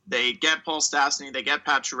playoffs. They get Paul Stastny, they get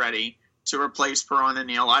Pacioretty to replace Perron and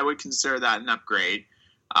Neal. I would consider that an upgrade.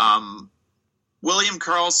 William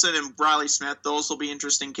Karlsson and Riley Smith, those will be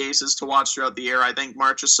interesting cases to watch throughout the year. I think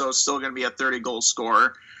Marchessault is still going to be a 30-goal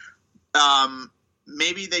scorer.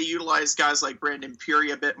 Maybe they utilize guys like Brandon Peary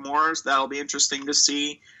a bit more, so that'll be interesting to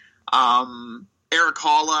see. Erik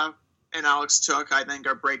Haula and Alex Tuch, I think,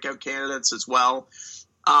 are breakout candidates as well.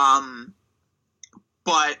 But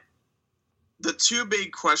the 2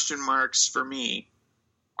 big question marks for me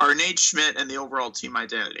are Nate Schmidt and the overall team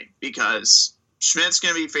identity, because Schmidt's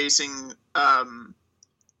going to be facing, a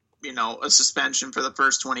suspension for the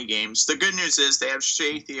first 20 games. The good news is they have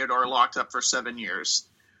Shea Theodore locked up for 7 years.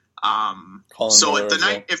 So if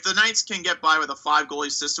the Knights can get by with a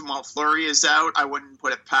 5-goalie system while Fleury is out, I wouldn't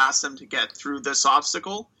put it past them to get through this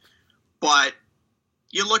obstacle. But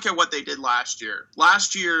you look at what they did last year.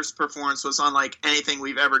 Last year's performance was unlike anything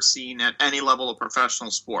we've ever seen at any level of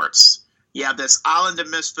professional sports. You have this island of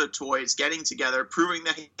misfit toys getting together, proving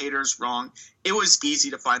the haters wrong. It was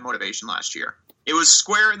easy to find motivation last year. It was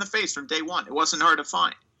square in the face from day one. It wasn't hard to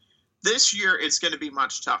find. This year, it's going to be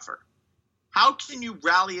much tougher. How can you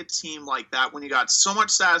rally a team like that when you got so much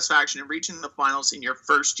satisfaction in reaching the finals in your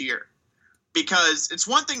first year? Because it's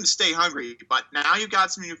one thing to stay hungry, but now you've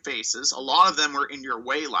got some new faces. A lot of them were in your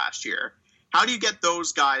way last year. How do you get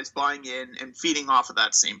those guys buying in and feeding off of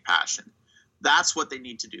that same passion? That's what they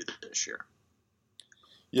need to do this year.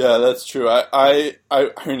 Yeah, that's true. I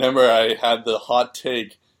remember I had the hot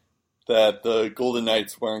take that the Golden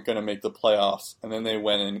Knights weren't going to make the playoffs, and then they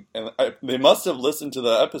went in, and they must have listened to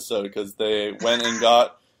the episode because they went and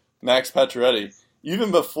got Max Pacioretty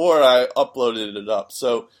even before I uploaded it up.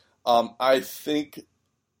 So I think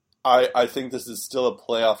this is still a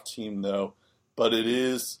playoff team though, but it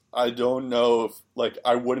is. I don't know if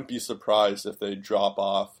I wouldn't be surprised if they drop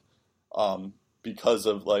off because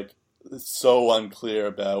of it's so unclear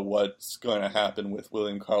about what's going to happen with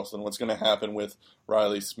William Karlsson, what's going to happen with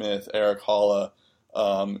Riley Smith, Erik Haula,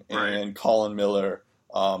 and Colin Miller,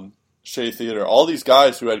 Shea Theodore, all these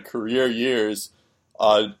guys who had career years,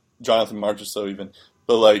 Jonathan Marchessault even,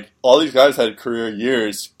 but all these guys had career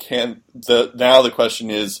years. Now the question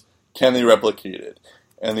is, can they replicate it?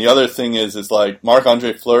 And the other thing is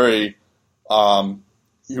Marc-Andre Fleury,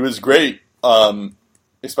 he was great,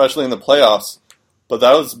 especially in the playoffs. But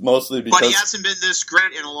that was mostly because... But he hasn't been this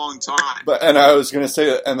great in a long time. And I was going to say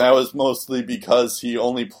that, and that was mostly because he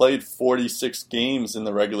only played 46 games in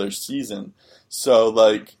the regular season. So,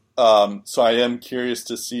 so I am curious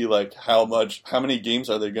to see, how many games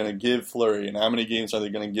are they going to give Fleury, and how many games are they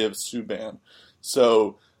going to give Subban?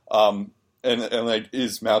 So, and like,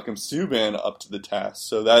 is Malcolm Subban up to the task?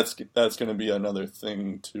 So that's going to be another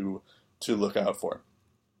thing to look out for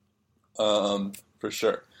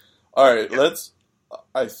sure. All right,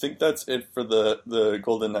 I think that's it for the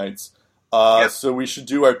Golden Knights. So we should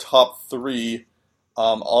do our top three.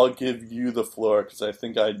 I'll give you the floor because I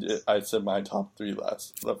think I said my top three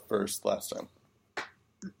last time.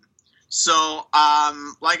 So,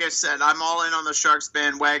 like I said, I'm all in on the Sharks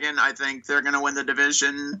bandwagon. I think they're going to win the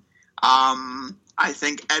division. I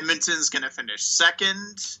think Edmonton's going to finish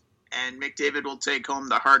second, and McDavid will take home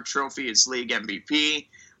the Hart Trophy as league MVP.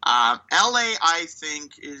 LA, I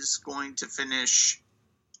think, is going to finish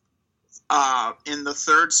in the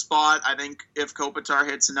third spot. I think if Kopitar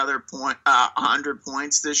hits another 100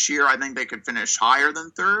 points this year, I think they could finish higher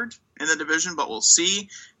than third in the division, but we'll see.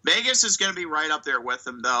 Vegas is going to be right up there with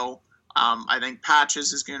them, though. I think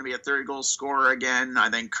Patches is going to be a 30-goal scorer again. I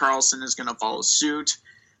think Carlson is going to follow suit.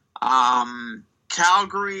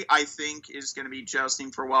 Calgary, I think, is going to be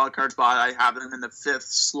jousting for wildcard spot. I have them in the fifth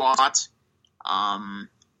slot.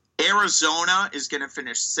 Arizona is going to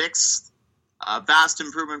finish sixth. Vast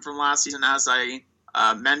improvement from last season, as I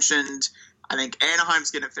mentioned. I think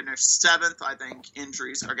Anaheim's going to finish seventh. I think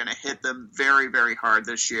injuries are going to hit them very, very hard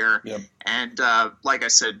this year. Yep. And like I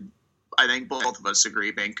said, I think both of us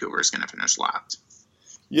agree Vancouver is going to finish last.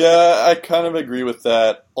 Yeah, I kind of agree with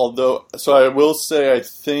that. Although, so I will say, I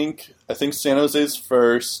think San Jose's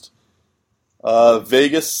first,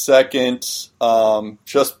 Vegas second,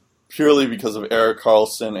 just purely because of Erik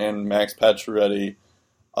Karlsson and Max Pacioretty.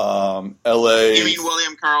 LA. You mean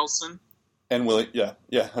William Karlsson? And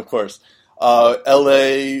yeah, of course.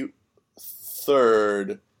 LA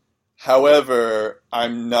third. However,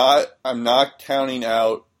 I'm not counting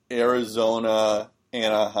out Arizona,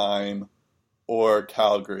 Anaheim, or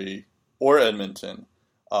Calgary, or Edmonton.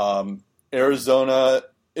 Arizona,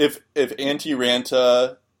 if Antti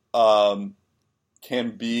Ranta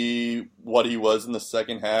can be what he was in the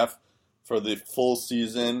second half for the full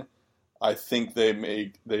season, I think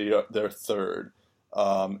they're third.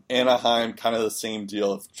 Anaheim, kind of the same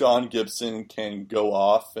deal. If John Gibson can go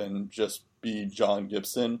off and just be John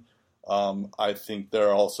Gibson, I think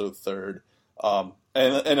they're also third.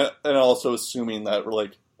 And also assuming that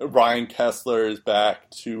like Ryan Kessler is back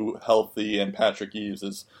to healthy and Patrick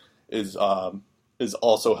Eaves is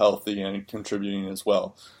also healthy and contributing as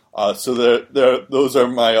well. So those are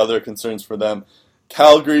my other concerns for them.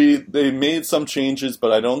 Calgary, they made some changes,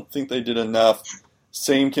 but I don't think they did enough.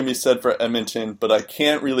 Same can be said for Edmonton, but I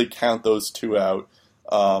can't really count those two out.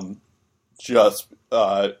 Just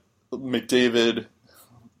McDavid,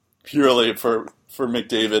 purely for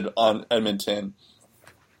McDavid on Edmonton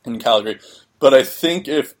and Calgary. But I think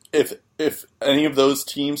if any of those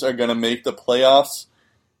teams are going to make the playoffs,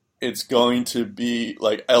 it's going to be,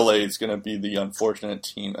 like, LA is going to be the unfortunate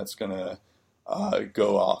team that's going to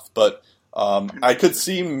go off. But I could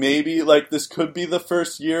see maybe, like, this could be the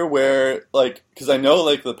first year where, like, because I know,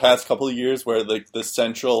 like, the past couple of years where, like, the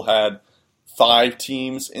Central had 5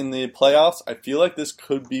 teams in the playoffs, I feel like this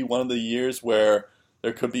could be one of the years where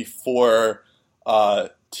there could be 4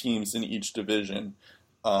 teams in each division,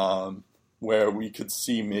 where we could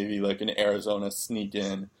see maybe, like, an Arizona sneak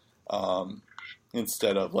in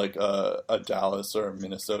instead of, like, a Dallas or a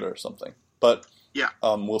Minnesota or something. But, yeah,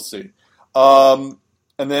 we'll see. So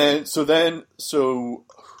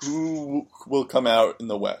who will come out in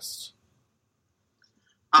the West?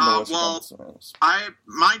 My 2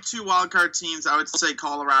 wildcard teams, I would say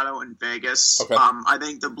Colorado and Vegas. Okay. I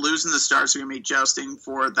think the Blues and the Stars are going to be jousting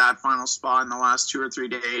for that final spot in the last 2 or 3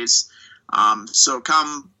 days. So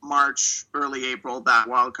come March, early April, that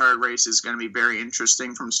wildcard race is going to be very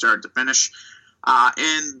interesting from start to finish.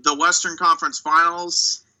 In the Western Conference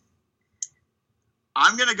Finals,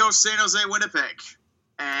 I'm going to go San Jose, Winnipeg.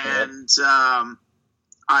 And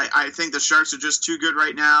I think the Sharks are just too good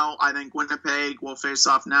right now. I think Winnipeg will face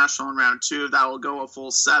off Nashville in round 2. That will go a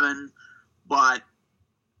full 7. But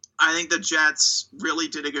I think the Jets really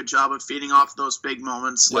did a good job of feeding off those big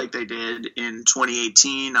moments like they did in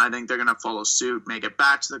 2018. I think they're going to follow suit, make it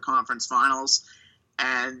back to the conference finals.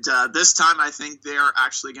 And this time I think they're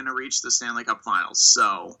actually going to reach the Stanley Cup Finals.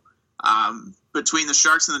 So between the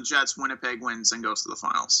Sharks and the Jets, Winnipeg wins and goes to the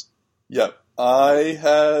finals. Yep. I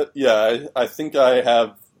think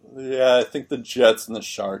the Jets and the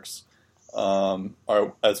Sharks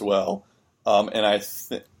are as well. And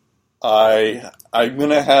I'm going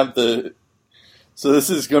to have so this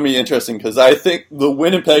is going to be interesting because I think the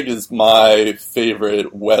Winnipeg is my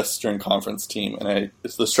favorite Western Conference team, and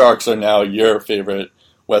the Sharks are now your favorite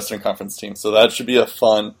Western Conference team. So that should be a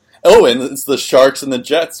fun. Oh, and it's the Sharks and the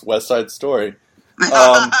Jets, West Side Story.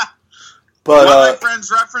 But one of my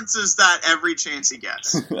friends references that every chance he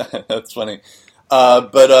gets. That's funny.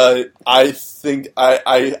 But I think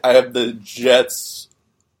I have the Jets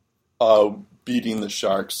beating the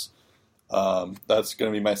Sharks. That's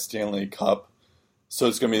going to be my Stanley Cup. So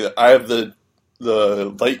it's going to be I have the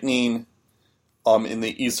Lightning in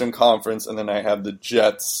the Eastern Conference, and then I have the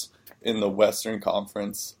Jets in the Western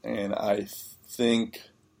Conference. And I think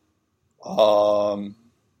I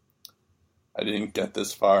didn't get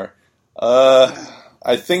this far.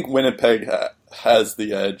 I think Winnipeg has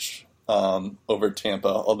the edge over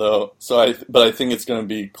Tampa. But I think it's going to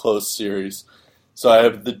be a close series. So I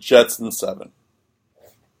have the Jets in 7.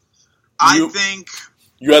 I think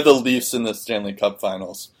you had the Leafs in the Stanley Cup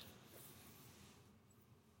Finals.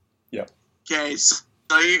 Yeah. Okay, so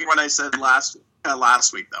what I said last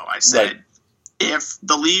week, though. I said if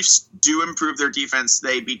the Leafs do improve their defense,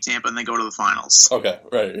 they beat Tampa and they go to the finals. Okay,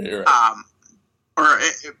 right, you're right.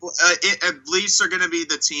 Leafs are going to be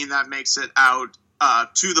the team that makes it out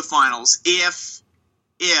to the finals if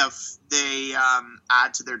they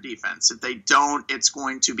add to their defense. If they don't, it's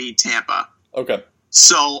going to be Tampa. Okay.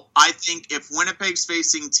 So I think if Winnipeg's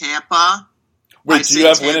facing Tampa, wait, do you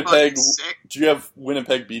have Winnipeg? Do you have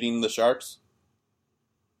Winnipeg beating the Sharks?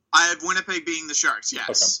 I have Winnipeg beating the Sharks.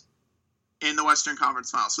 Yes, in the Western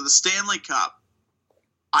Conference Finals. So the Stanley Cup,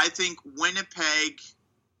 I think Winnipeg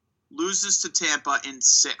loses to Tampa in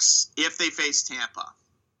 6 if they face Tampa.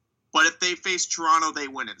 But if they face Toronto, they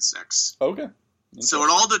win in 6. Okay. So it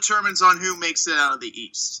all determines on who makes it out of the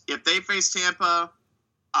East. If they face Tampa,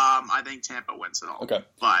 I think Tampa wins it all. Okay.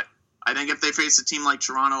 But I think if they face a team like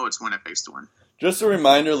Toronto, it's Winnipeg's to win. Just a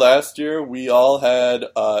reminder, last year we all had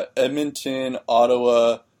Edmonton,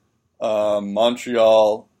 Ottawa,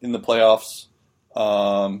 Montreal in the playoffs.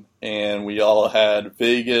 And we all had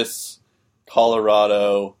Vegas,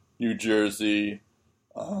 Colorado, New Jersey.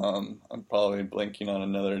 I'm probably blanking on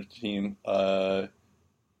another team.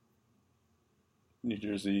 New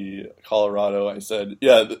Jersey, Colorado. I said,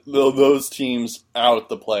 those teams out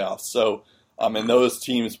the playoffs. So, and those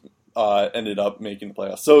teams ended up making the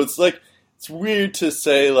playoffs. So it's like it's weird to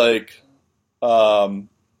say like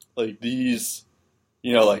these,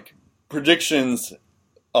 like predictions.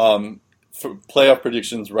 For playoff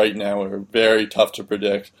predictions right now are very tough to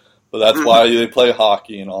predict. But that's why they play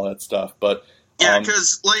hockey and all that stuff. But yeah,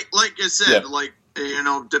 because like you said,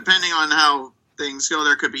 depending on how things go,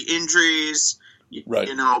 there could be injuries. Right.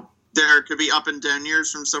 There could be up and down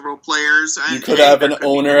years from several players. And, you could have an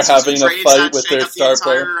owner having a fight with their star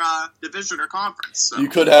player. Division or conference. So. You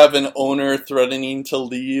could have an owner threatening to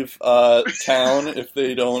leave town if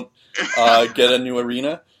they don't get a new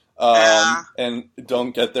arena. And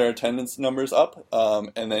don't get their attendance numbers up.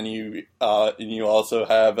 And then you also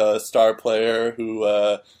have a star player who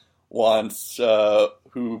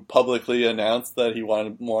who publicly announced that he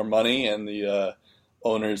wanted more money, and the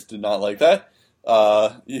owners did not like that.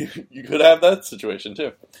 You could have that situation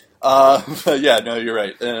too. But yeah, no, you're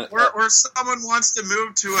right. Or someone wants to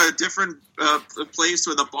move to a different place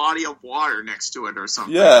with a body of water next to it or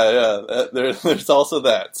something. Yeah. There's also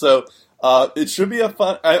that. So. It should be a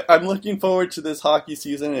fun. I'm looking forward to this hockey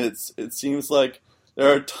season. It seems like there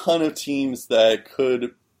are a ton of teams that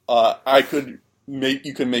could. You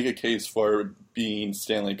could make a case for being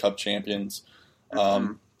Stanley Cup champions.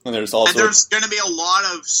 And there's also going to be a lot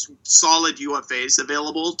of solid UFAs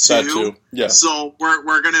available too. That too. Yeah. So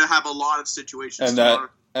we're going to have a lot of situations.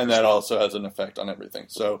 And that also has an effect on everything.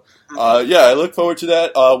 So I look forward to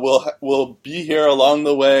that. We'll be here along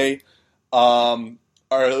the way.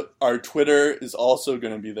 Our Twitter is also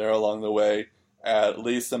going to be there along the way at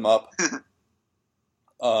Lace Them Up.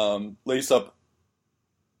 Lace Them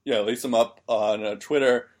Up on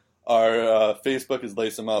Twitter. Our Facebook is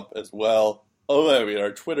Lace Them Up as well. Oh,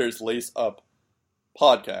 our Twitter is Lace Up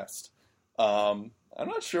Podcast. I'm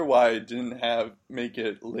not sure why I didn't make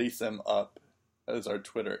it Lace Them Up as our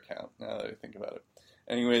Twitter account, now that I think about it.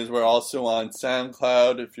 Anyways, we're also on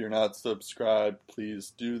SoundCloud. If you're not subscribed,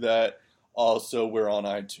 please do that. Also, we're on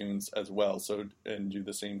iTunes as well, and do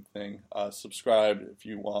the same thing. Subscribe if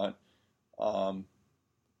you want, and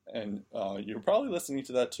you're probably listening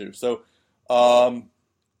to that too. So, the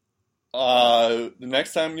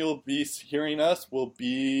next time you'll be hearing us will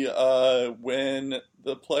be when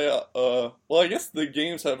the I guess the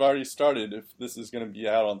games have already started. If this is going to be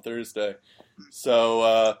out on Thursday,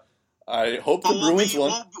 so. I hope the Bruins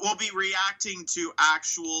won. We'll be reacting to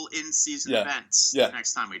actual in-season events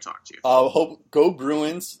next time we talk to you. Go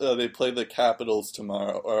Bruins. They play the Capitals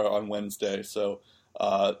tomorrow or on Wednesday, so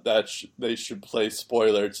they should play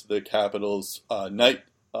spoiler to the Capitals last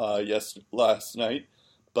night.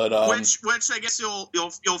 But which I guess you'll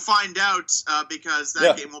find out because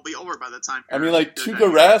that game will be over by the time. I mean, like Tuukka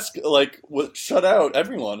Rask shut out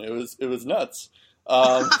everyone. It was nuts.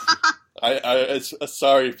 Sorry,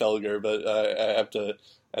 Felger, but I had to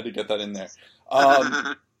get that in there.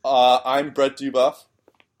 I'm Brett Dubuff.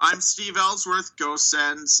 I'm Steve Ellsworth. Go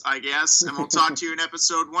Sens, I guess, and we'll talk to you in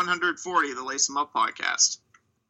episode 140 of the Lace 'Em Up podcast.